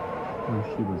when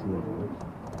she was little.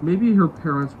 Maybe her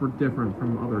parents were different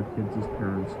from other kids'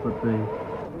 parents, but they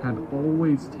had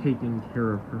always taken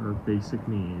care of her basic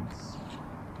needs,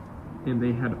 and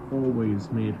they had always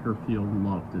made her feel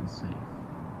loved and safe.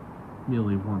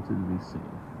 Millie wanted to be safe.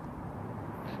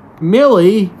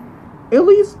 Millie! At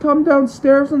least come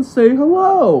downstairs and say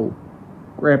hello!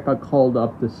 Grandpa called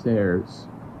up the stairs.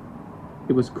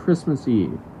 It was Christmas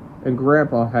Eve, and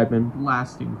Grandpa had been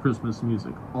blasting Christmas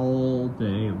music all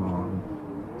day long,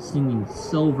 singing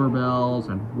Silver Bells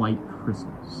and White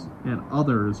Christmas, and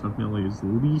others of Millie's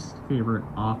least favorite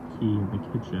off-key in the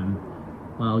kitchen,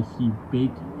 while he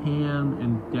baked ham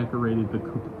and decorated the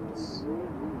cookies.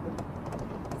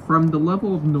 From the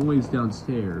level of noise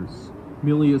downstairs,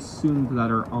 Millie assumed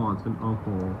that her aunt and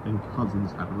uncle and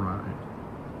cousins had arrived.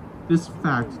 This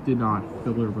fact did not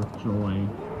fill her with joy.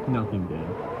 Nothing did.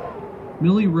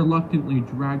 Millie reluctantly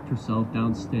dragged herself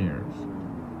downstairs.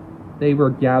 They were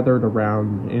gathered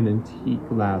around an antique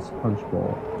glass punch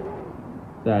bowl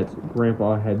that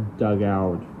Grandpa had dug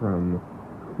out from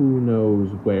who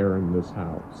knows where in this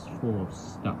house, full of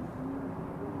stuff.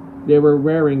 They were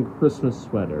wearing Christmas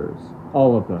sweaters,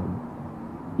 all of them,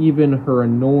 even her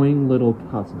annoying little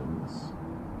cousins.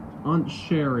 Aunt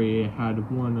Sherry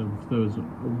had one of those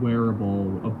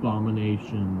wearable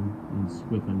abominations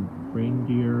with a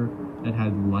reindeer that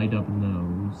had light-up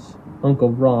nose.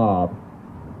 Uncle Rob,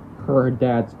 Her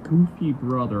dad's goofy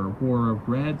brother wore a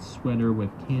red sweater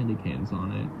with candy canes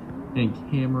on it, and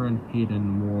Cameron and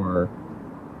Hayden wore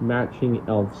matching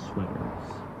elf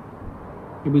sweaters.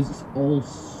 It was all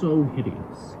so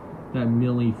hideous that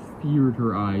Millie feared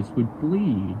her eyes would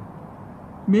bleed.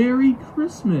 "Merry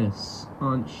Christmas!"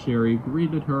 Aunt Sherry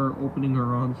greeted her, opening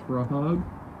her arms for a hug.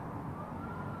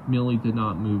 Millie did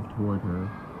not move toward her.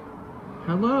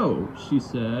 "Hello," she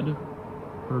said,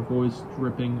 her voice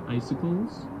dripping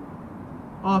icicles.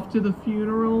 "Off to the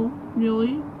funeral,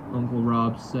 Millie?" Uncle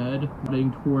Rob said,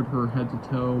 nodding toward her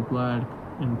head-to-toe black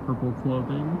and purple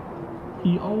clothing.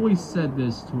 He always said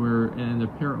this to her and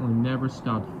apparently never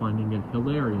stopped finding it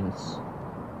hilarious.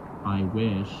 "I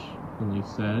wish," Millie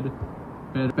said.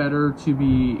 "Better to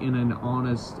be in an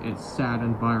honest and sad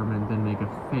environment than make a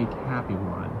fake happy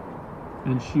one.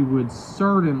 And she would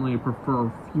certainly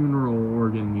prefer funeral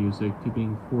organ music to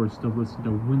being forced to listen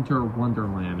to Winter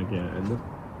Wonderland again."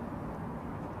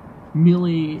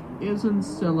 "Millie isn't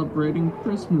celebrating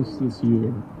Christmas this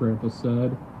year," Grandpa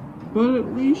said, "but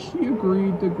at least she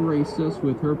agreed to grace us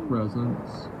with her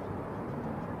presence."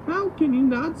 "How can you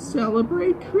not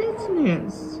celebrate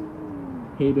Christmas?"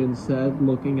 Hayden said,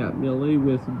 looking at Millie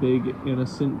with big,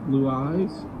 innocent blue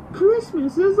eyes.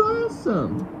 "Christmas is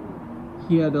awesome!"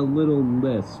 He had a little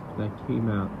lisp that came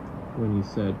out when he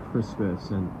said Christmas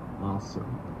and awesome.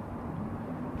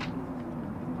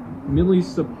 Millie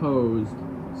supposed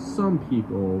some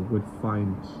people would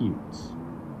find cute.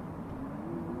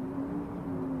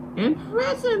 "And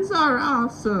presents are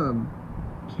awesome!"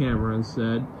 Cameron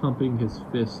said, pumping his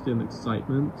fist in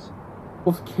excitement.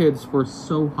 Both kids were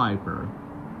so hyper.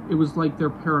 It was like their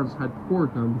parents had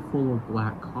poured them full of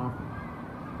black coffee.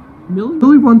 Millie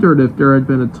really wondered if there had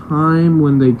been a time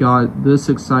when they got this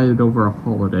excited over a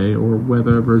holiday, or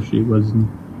whether she was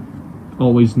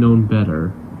always known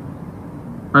better.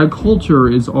 "Our culture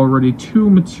is already too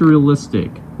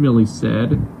materialistic," Millie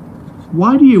said.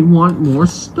 "Why do you want more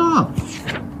stuff?"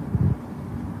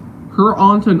 Her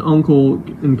aunt and uncle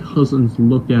and cousins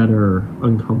looked at her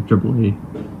uncomfortably.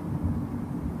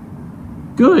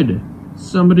 "Good.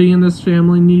 Somebody in this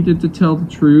family needed to tell the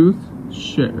truth."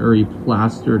 Sherry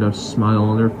plastered a smile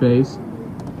on her face.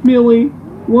 "Millie,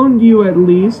 won't you at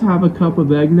least have a cup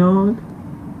of eggnog?"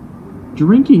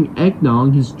 "Drinking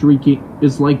eggnog is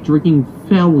like drinking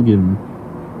Felgen,"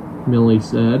 Millie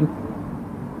said.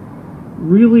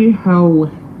 Really,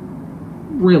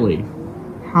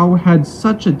 how had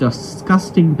such a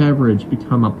disgusting beverage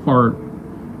become a part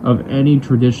of any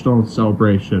traditional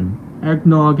celebration?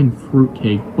 Eggnog and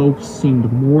fruitcake both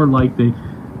seemed more like they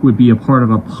would be a part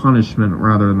of a punishment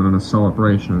rather than a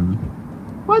celebration.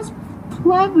 "What's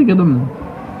Felgen?"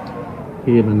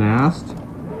 Hayden asked.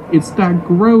 "It's that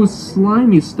gross,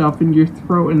 slimy stuff in your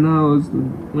throat and nose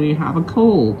when you have a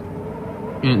cold,"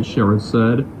 Aunt Sherry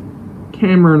said.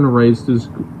 Cameron raised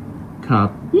his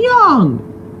cup. "Young!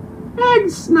 Egg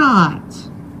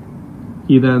snot!"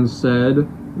 he then said,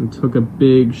 and took a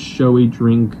big, showy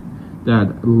drink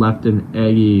that left an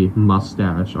eggy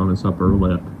mustache on his upper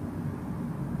lip.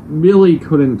 Millie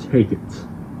couldn't take it.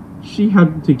 She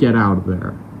had to get out of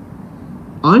there.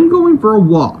 "I'm going for a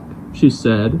walk," she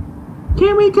said.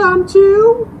 "Can we come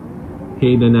too?"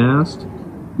 Hayden asked.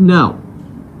 "No,"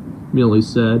 Millie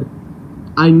said.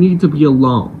 "I need to be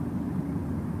alone."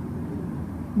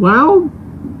 "Well,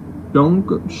 don't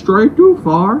go stray too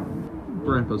far,"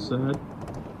 Grandpa said.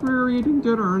 "We're eating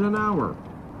dinner in an hour."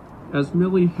 As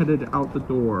Millie headed out the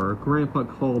door, Grandpa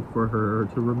called for her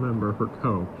to remember her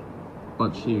coat,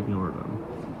 but she ignored him.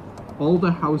 All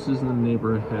the houses in the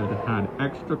neighborhood had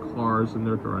extra cars in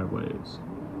their driveways,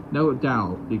 no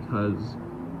doubt because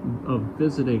of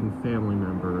visiting family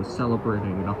members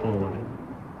celebrating the holiday.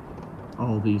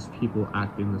 All these people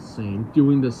acting the same,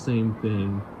 doing the same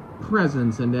thing,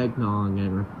 presents and eggnog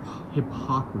and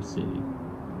hypocrisy.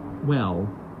 Well,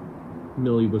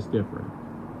 Millie was different,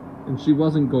 and she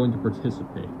wasn't going to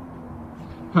participate.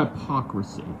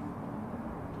 Hypocrisy.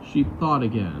 She thought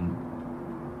again,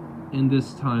 and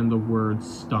this time the words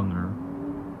stung her.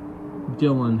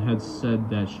 Dylan had said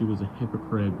that she was a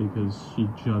hypocrite because she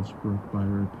judged Brooke by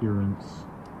her appearance.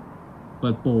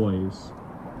 But boys,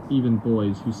 even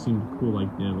boys who seemed cool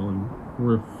like Dylan,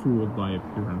 were fooled by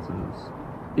appearances.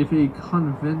 If a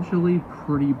conventionally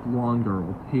pretty blonde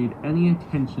girl paid any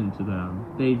attention to them,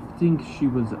 they'd think she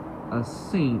was a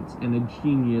saint and a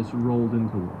genius rolled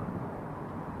into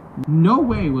one. No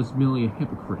way was Millie a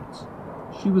hypocrite.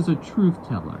 She was a truth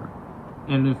teller,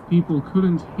 and if people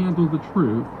couldn't handle the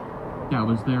truth, that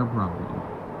was their problem.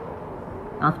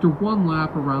 After one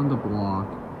lap around the block,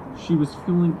 she was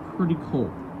feeling pretty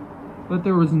cold, but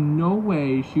there was no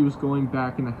way she was going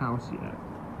back in the house yet.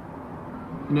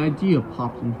 An idea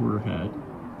popped into her head.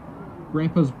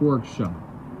 Grandpa's workshop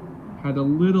had a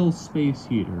little space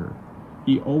heater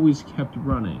he always kept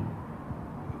running.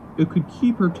 It could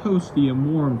keep her toasty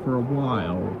and warm for a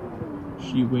while.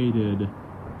 She waited.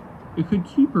 It could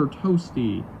keep her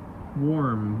toasty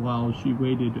warm while she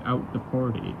waited out the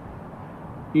party.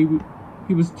 He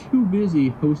was too busy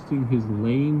hosting his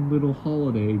lame little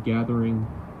holiday gathering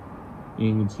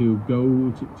to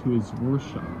go to his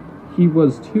workshop. He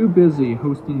was too busy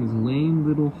hosting his lame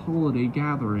little holiday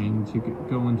gathering to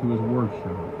go into his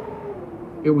workshop.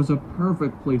 It was a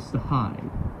perfect place to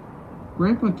hide.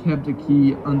 Grandpa kept a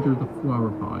key under the flower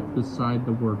pot beside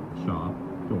the workshop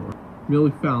door.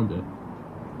 Millie found it,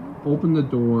 opened the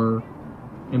door,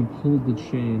 and pulled the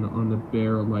chain on the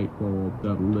bare light bulb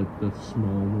that lit the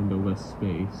small windowless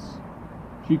space.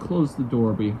 She closed the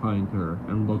door behind her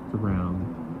and looked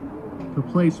around. The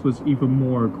place was even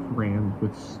more crammed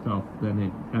with stuff than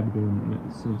it had been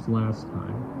since last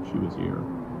time she was here.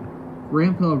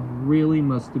 Grandpa really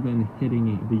must have been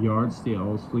hitting the yard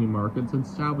sales, flea markets, and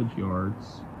salvage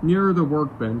yards. Near the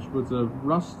workbench was a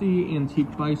rusty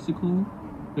antique bicycle,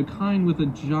 the kind with a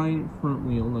giant front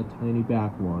wheel and a tiny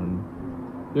back one.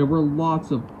 There were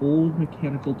lots of old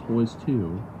mechanical toys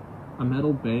too. A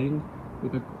metal bank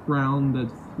with a crown that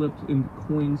flipped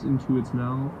coins into its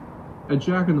mouth. A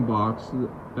jack-in-the-box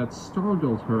that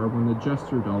startled her when the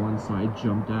jester doll inside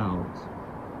jumped out,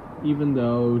 even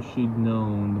though she'd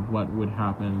known what would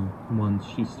happen once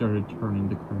she started turning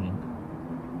the crank.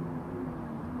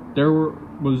 There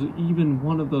was even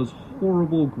one of those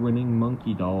horrible grinning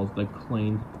monkey dolls that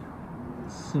clanged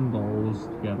cymbals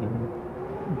together.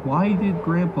 Why did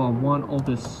Grandpa want all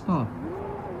this stuff?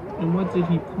 And what did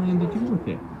he plan to do with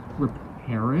it?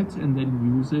 Repair it and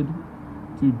then use it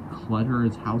to clutter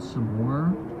his house some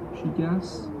more, she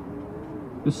guessed.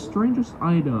 The strangest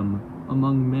item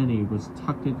among many was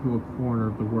tucked into a corner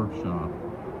of the workshop.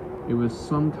 It was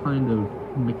some kind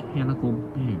of mechanical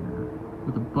bear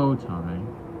with a bow tie,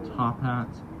 top hat,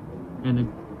 and a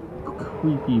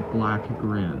creepy black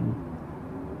grin.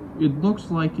 It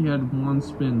looks like it had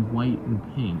once been white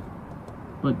and pink,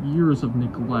 but years of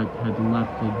neglect had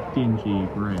left it dingy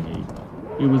gray.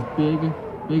 It was big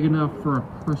enough for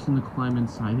a person to climb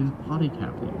inside his body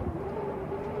cavity.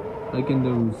 Like in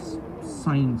those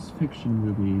science fiction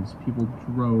movies, people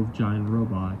drove giant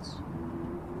robots.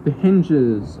 The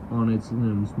hinges on its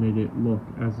limbs made it look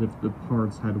as if the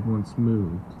parts had once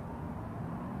moved.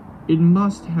 It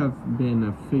must have been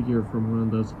a figure from one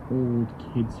of those old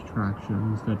kids'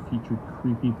 attractions that featured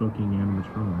creepy-looking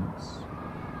animatronics.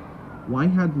 Why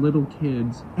had little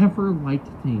kids ever liked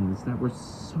things that were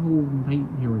so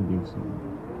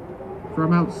nightmare-inducing?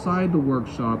 From outside the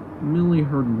workshop, Millie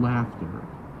heard laughter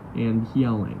and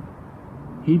yelling.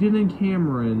 Hayden and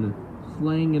Cameron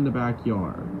playing in the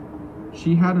backyard.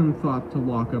 She hadn't thought to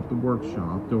lock up the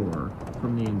workshop door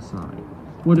from the inside.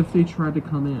 What if they tried to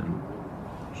come in?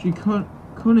 She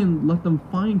couldn't let them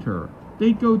find her.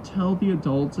 They'd go tell the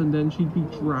adults and then she'd be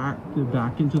dragged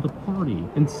back into the party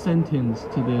and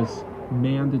sentenced to this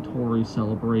mandatory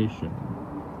celebration.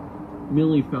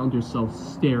 Millie found herself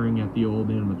staring at the old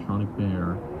animatronic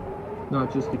bear.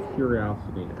 Not just a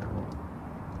curiosity now,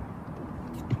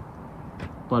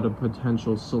 but a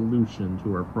potential solution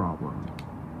to her problem.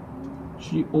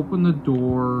 She opened the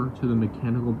door to the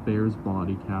mechanical bear's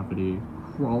body cavity,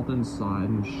 crawled inside,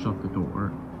 and shut the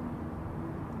door.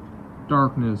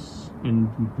 Darkness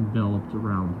enveloped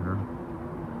around her.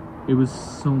 It was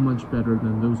so much better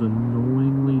than those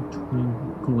annoyingly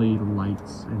twinkly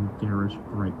lights and garish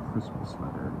bright Christmas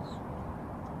sweaters.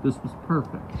 This was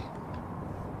perfect.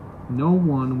 No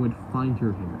one would find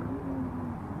her here.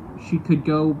 She could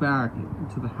go back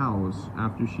to the house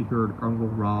after she heard Uncle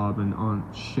Rob and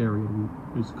Aunt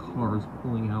Sherry's cars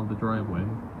pulling out of the driveway.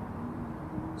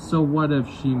 So what if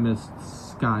she missed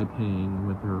Skypaying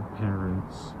with her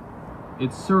parents?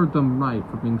 It served them right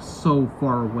for being so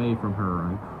far away from her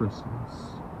on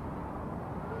Christmas.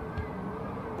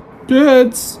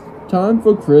 Kids, time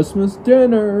for Christmas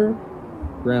dinner,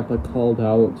 Grandpa called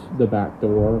out the back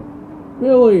door.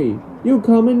 Millie, you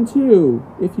come in too,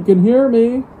 if you can hear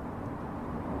me.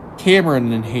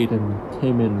 Cameron and Hayden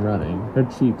came in running, her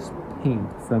cheeks pink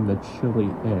from the chilly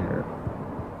air.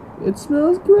 It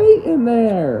smells great in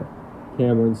there,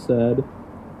 Cameron said.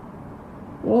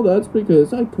 Well, that's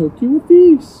because I cooked you a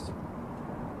feast,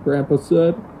 Grandpa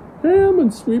said. Ham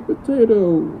and sweet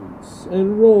potatoes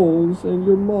and rolls and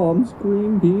your mom's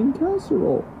green bean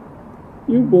casserole.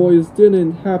 You boys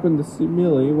didn't happen to see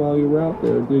Millie while you were out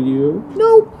there, did you?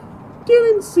 Nope,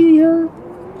 didn't see her,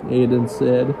 Aiden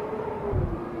said.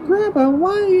 Grandpa,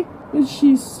 why is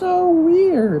she so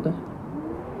weird?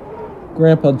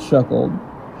 Grandpa chuckled.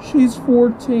 She's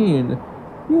 14.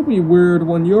 You'll be weird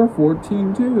when you're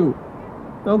 14 too.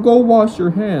 Now go wash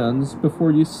your hands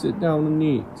before you sit down and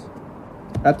eat.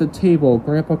 At the table,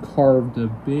 Grandpa carved a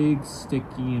big,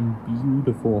 sticky, and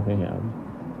beautiful ham.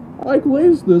 I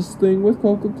glazed this thing with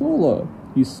Coca-Cola,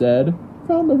 he said.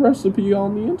 Found the recipe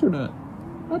on the internet.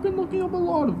 I've been looking up a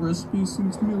lot of recipes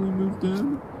since Millie moved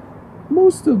in.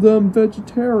 Most of them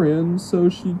vegetarian, so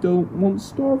she won't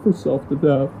starve herself to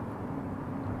death.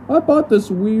 I bought this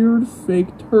weird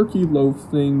fake turkey loaf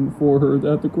thing for her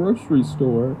at the grocery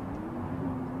store.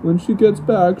 When she gets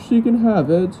back, she can have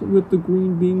it with the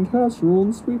green bean casserole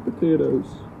and sweet potatoes.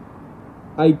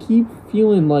 I keep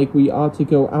feeling like we ought to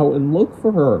go out and look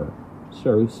for her,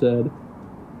 Sherry said.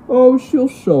 Oh, she'll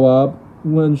show up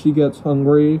when she gets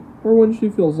hungry or when she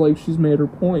feels like she's made her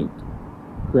point,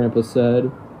 Grandpa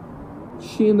said.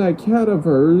 She and that cat of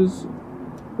hers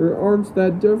aren't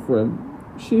that different.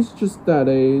 She's just that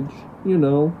age, you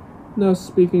know. Now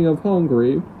speaking of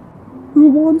hungry, who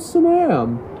wants some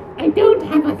ham? I don't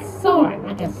have a sword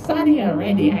like a Saudi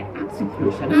Arabia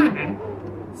executioner,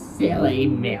 silly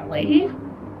Millie.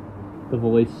 The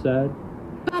voice said.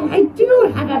 But I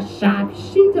do have a sharp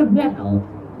sheet of metal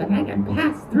that I can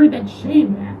pass through the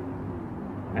chamber.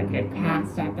 I can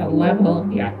pass at the level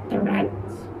of your throat,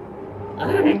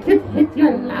 or I can hit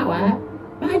your lower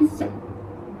bicep.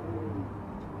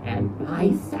 And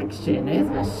bisection is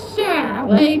a sure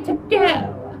way to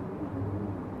go.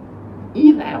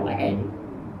 Either way,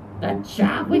 the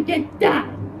job would get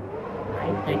done.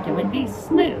 I think it would be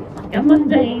smooth, like a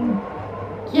mundane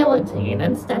guillotine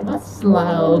instead of a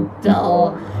slow,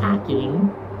 dull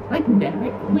hacking like Mary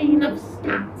Queen of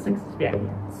Scots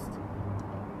experienced.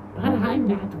 But I'm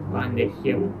not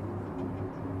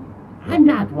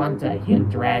one to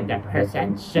dread the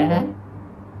person, sure.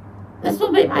 This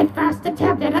will be my first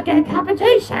attempt at a gay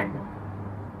competition.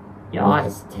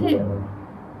 Yours too.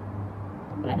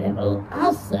 But it will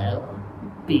also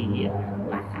be your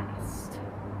last.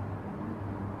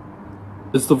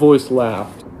 As the voice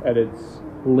laughed at its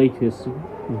latest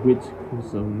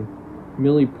witticism,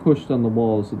 Millie pushed on the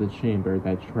walls of the chamber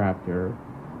that trapped her.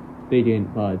 They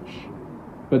didn't budge.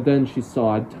 But then she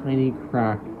saw a tiny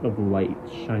crack of light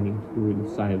shining through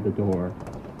the side of the door.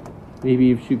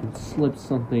 Maybe if she could slip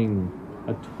something,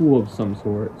 a tool of some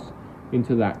sort,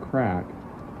 into that crack,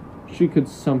 she could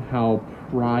somehow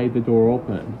pry the door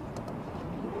open.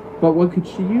 But what could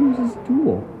she use as a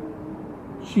tool?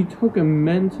 She took a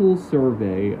mental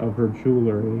survey of her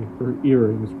jewelry. Her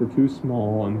earrings were too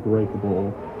small and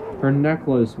breakable. Her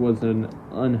necklace was an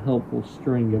unhelpful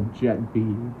string of jet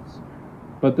beads.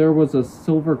 But there was a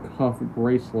silver cuff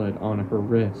bracelet on her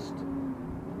wrist.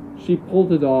 She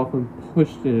pulled it off and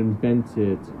pushed it and bent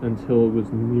it until it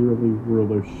was nearly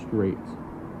ruler straight.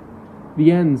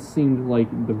 The ends seemed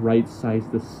like the right size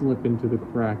to slip into the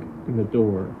crack in the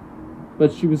door,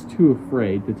 but she was too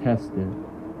afraid to test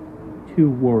it, too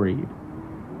worried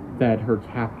that her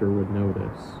captor would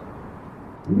notice.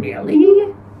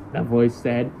 Millie? The voice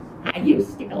said. Are you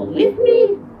still with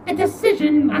me? A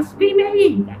decision must be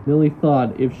made. Millie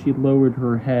thought if she lowered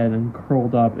her head and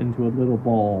curled up into a little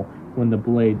ball when the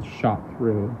blade shot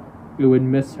through, it would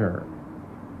miss her.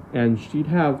 And she'd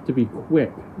have to be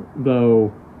quick,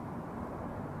 though,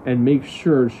 and make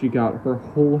sure she got her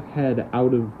whole head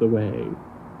out of the way,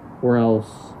 or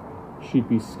else she'd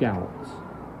be scalped.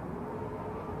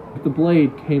 If the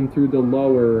blade came through the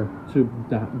lower to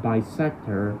bisect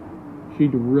her,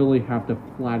 she'd really have to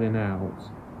flatten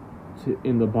out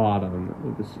in the bottom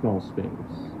of the small space.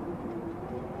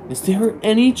 Is there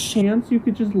any chance you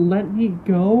could just let me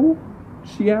go?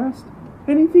 She asked.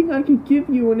 Anything I could give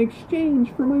you in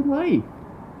exchange for my life.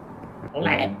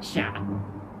 Ledger,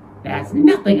 there's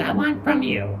nothing I want from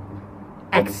you,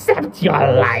 except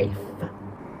your life.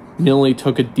 Millie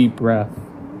took a deep breath.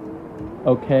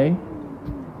 Okay.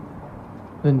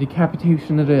 Then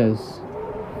decapitation it is.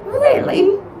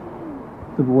 Really?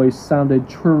 The voice sounded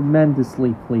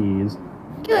tremendously pleased.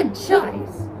 Good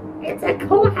choice. It's a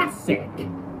classic.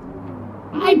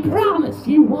 I promise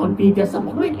you won't be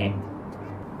disappointed.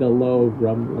 The low,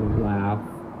 rumbling laugh.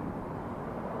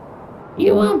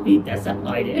 You won't be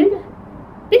disappointed,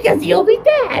 because you'll be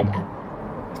dead.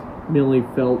 Millie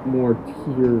felt more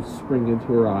tears spring into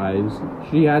her eyes.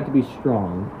 She had to be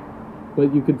strong,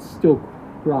 but you could still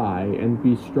cry and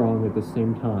be strong at the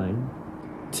same time.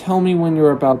 Tell me when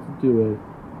you're about to do it,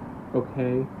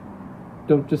 okay?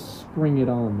 Don't just spring it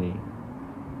on me.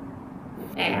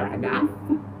 Fair enough.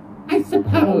 I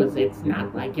suppose it's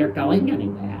not like you're going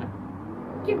anywhere.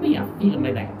 Give me a few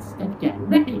minutes to get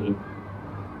ready.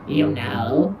 You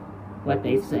know what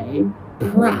they say,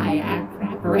 Prior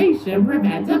preparation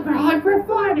prevents a poor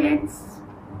performance.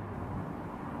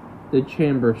 The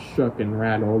chamber shook and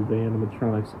rattled. The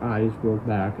animatronic's eyes rolled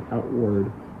back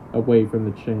outward, away from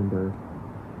the chamber.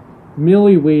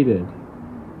 Millie waited,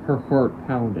 her heart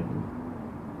pounding.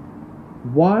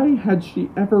 Why had she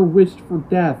ever wished for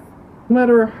death? No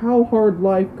matter how hard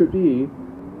life could be,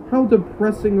 how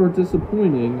depressing or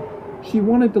disappointing, she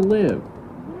wanted to live.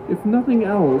 If nothing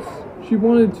else, she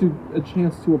wanted a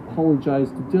chance to apologize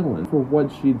to Dylan for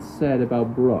what she'd said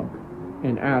about Brooke,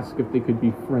 and ask if they could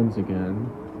be friends again.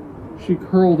 She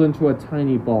curled into a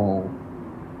tiny ball,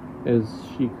 as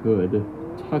she could,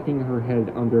 tucking her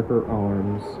head under her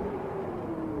arms.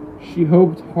 She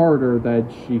hoped harder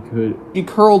that she could. She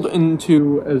curled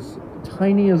into as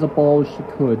tiny as a ball as she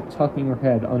could, tucking her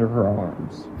head under her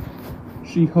arms.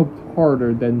 She hoped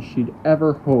harder than she'd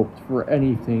ever hoped for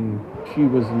anything. She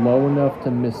was low enough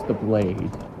to miss the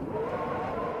blade.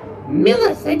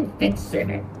 Millicent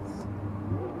Fitzsimmons,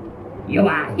 you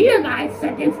are hereby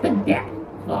sentenced to death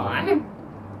for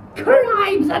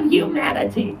crimes of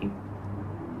humanity.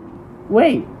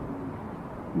 Wait,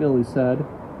 Millie said.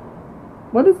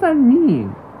 What does that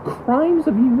mean? Crimes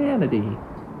of humanity?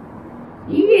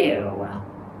 You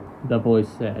The voice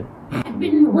said. have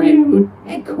been rude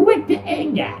and quick to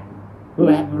anger, who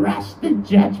have rushed the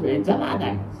judgment of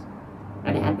others,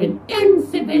 and have been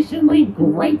insufficiently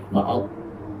grateful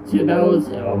to those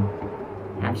who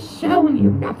have shown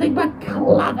you nothing but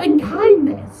love and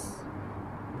kindness.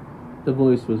 The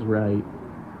voice was right.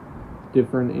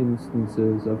 Different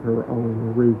instances of her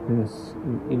own rudeness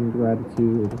and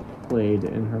ingratitude played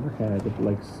in her head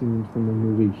like scenes from a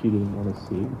movie she didn't want to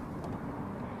see.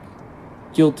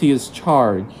 Guilty as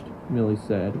charged, Millie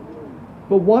said.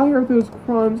 But why are those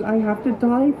crimes I have to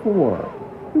die for?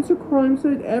 Those are crimes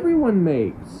that everyone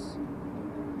makes.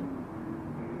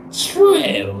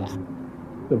 True.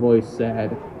 The voice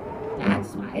said.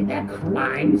 That's why they're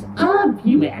crimes of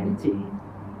humanity.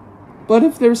 But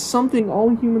if there's something all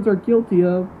humans are guilty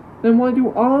of, then why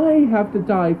do I have to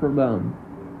die for them?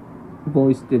 The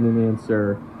voice didn't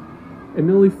answer, and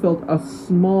Millie felt a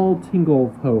small tingle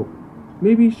of hope.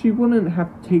 Maybe she wouldn't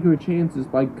have to take her chances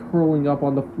by curling up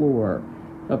on the floor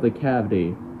of the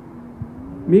cavity.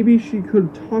 Maybe she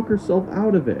could talk herself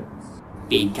out of it.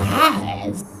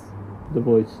 Because The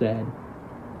voice said.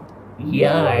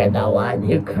 you're the one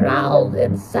who crawled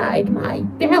inside my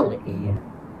belly.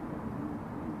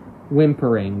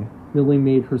 Whimpering, Millie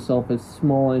made herself as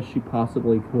small as she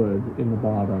possibly could in the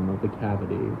bottom of the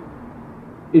cavity.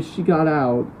 If she got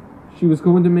out, she was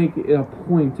going to make it a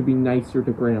point to be nicer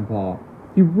to Grandpa.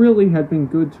 He really had been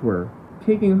good to her,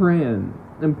 taking her in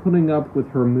and putting up with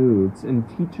her moods and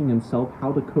teaching himself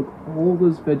how to cook all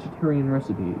those vegetarian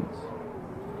recipes.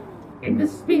 In the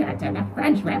spirit of the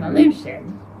French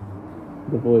Revolution,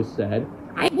 The voice said.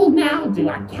 I will now do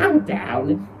a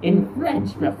countdown in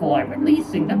French before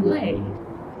releasing the blade.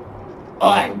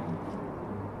 Un,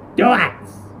 deux,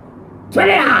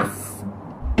 tres!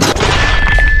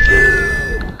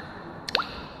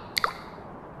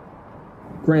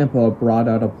 Grandpa brought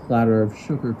out a platter of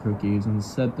sugar cookies and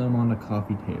set them on a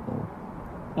coffee table.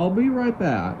 I'll be right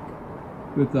back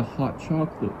with the hot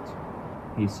chocolate,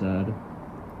 he said.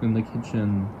 In the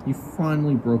kitchen, he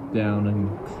finally broke down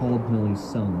and called Millie's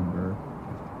cell number.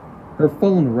 Her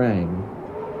phone rang,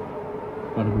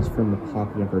 but it was from the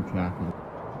pocket of her jacket.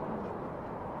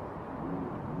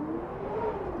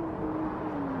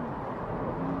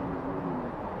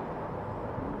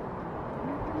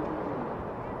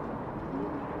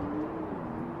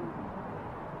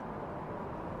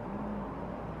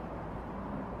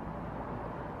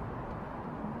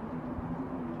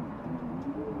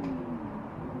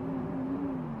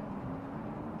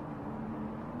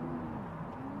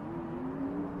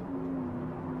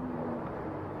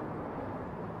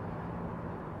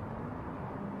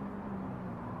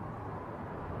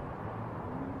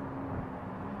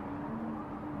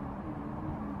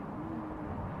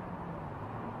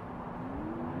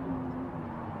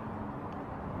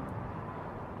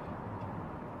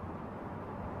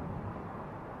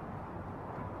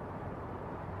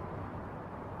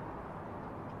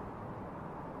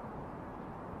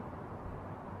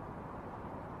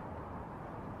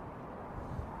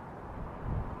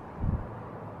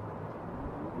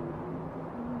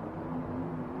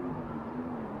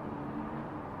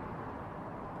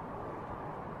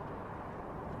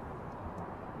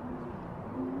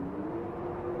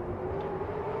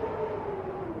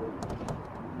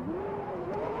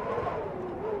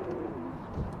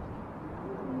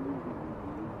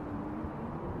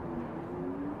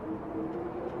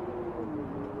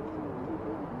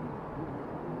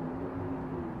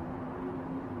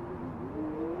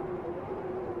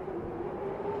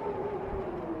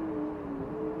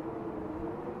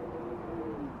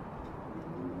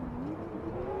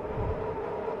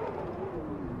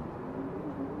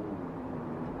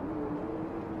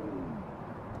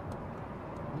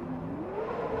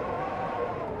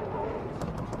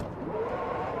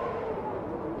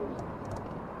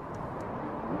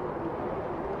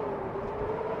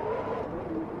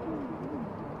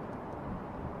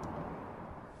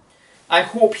 I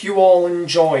hope you all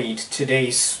enjoyed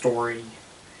today's story,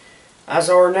 as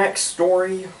our next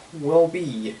story will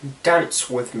be Dance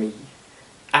With Me,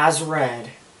 as read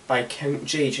by Count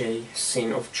JJ,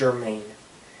 Saint of Germain.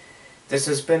 This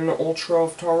has been Ultra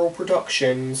of Taro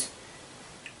Productions,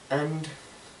 and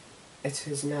it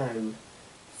is now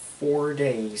 4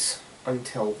 days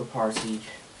until the party.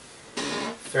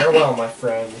 Farewell, my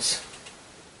friends.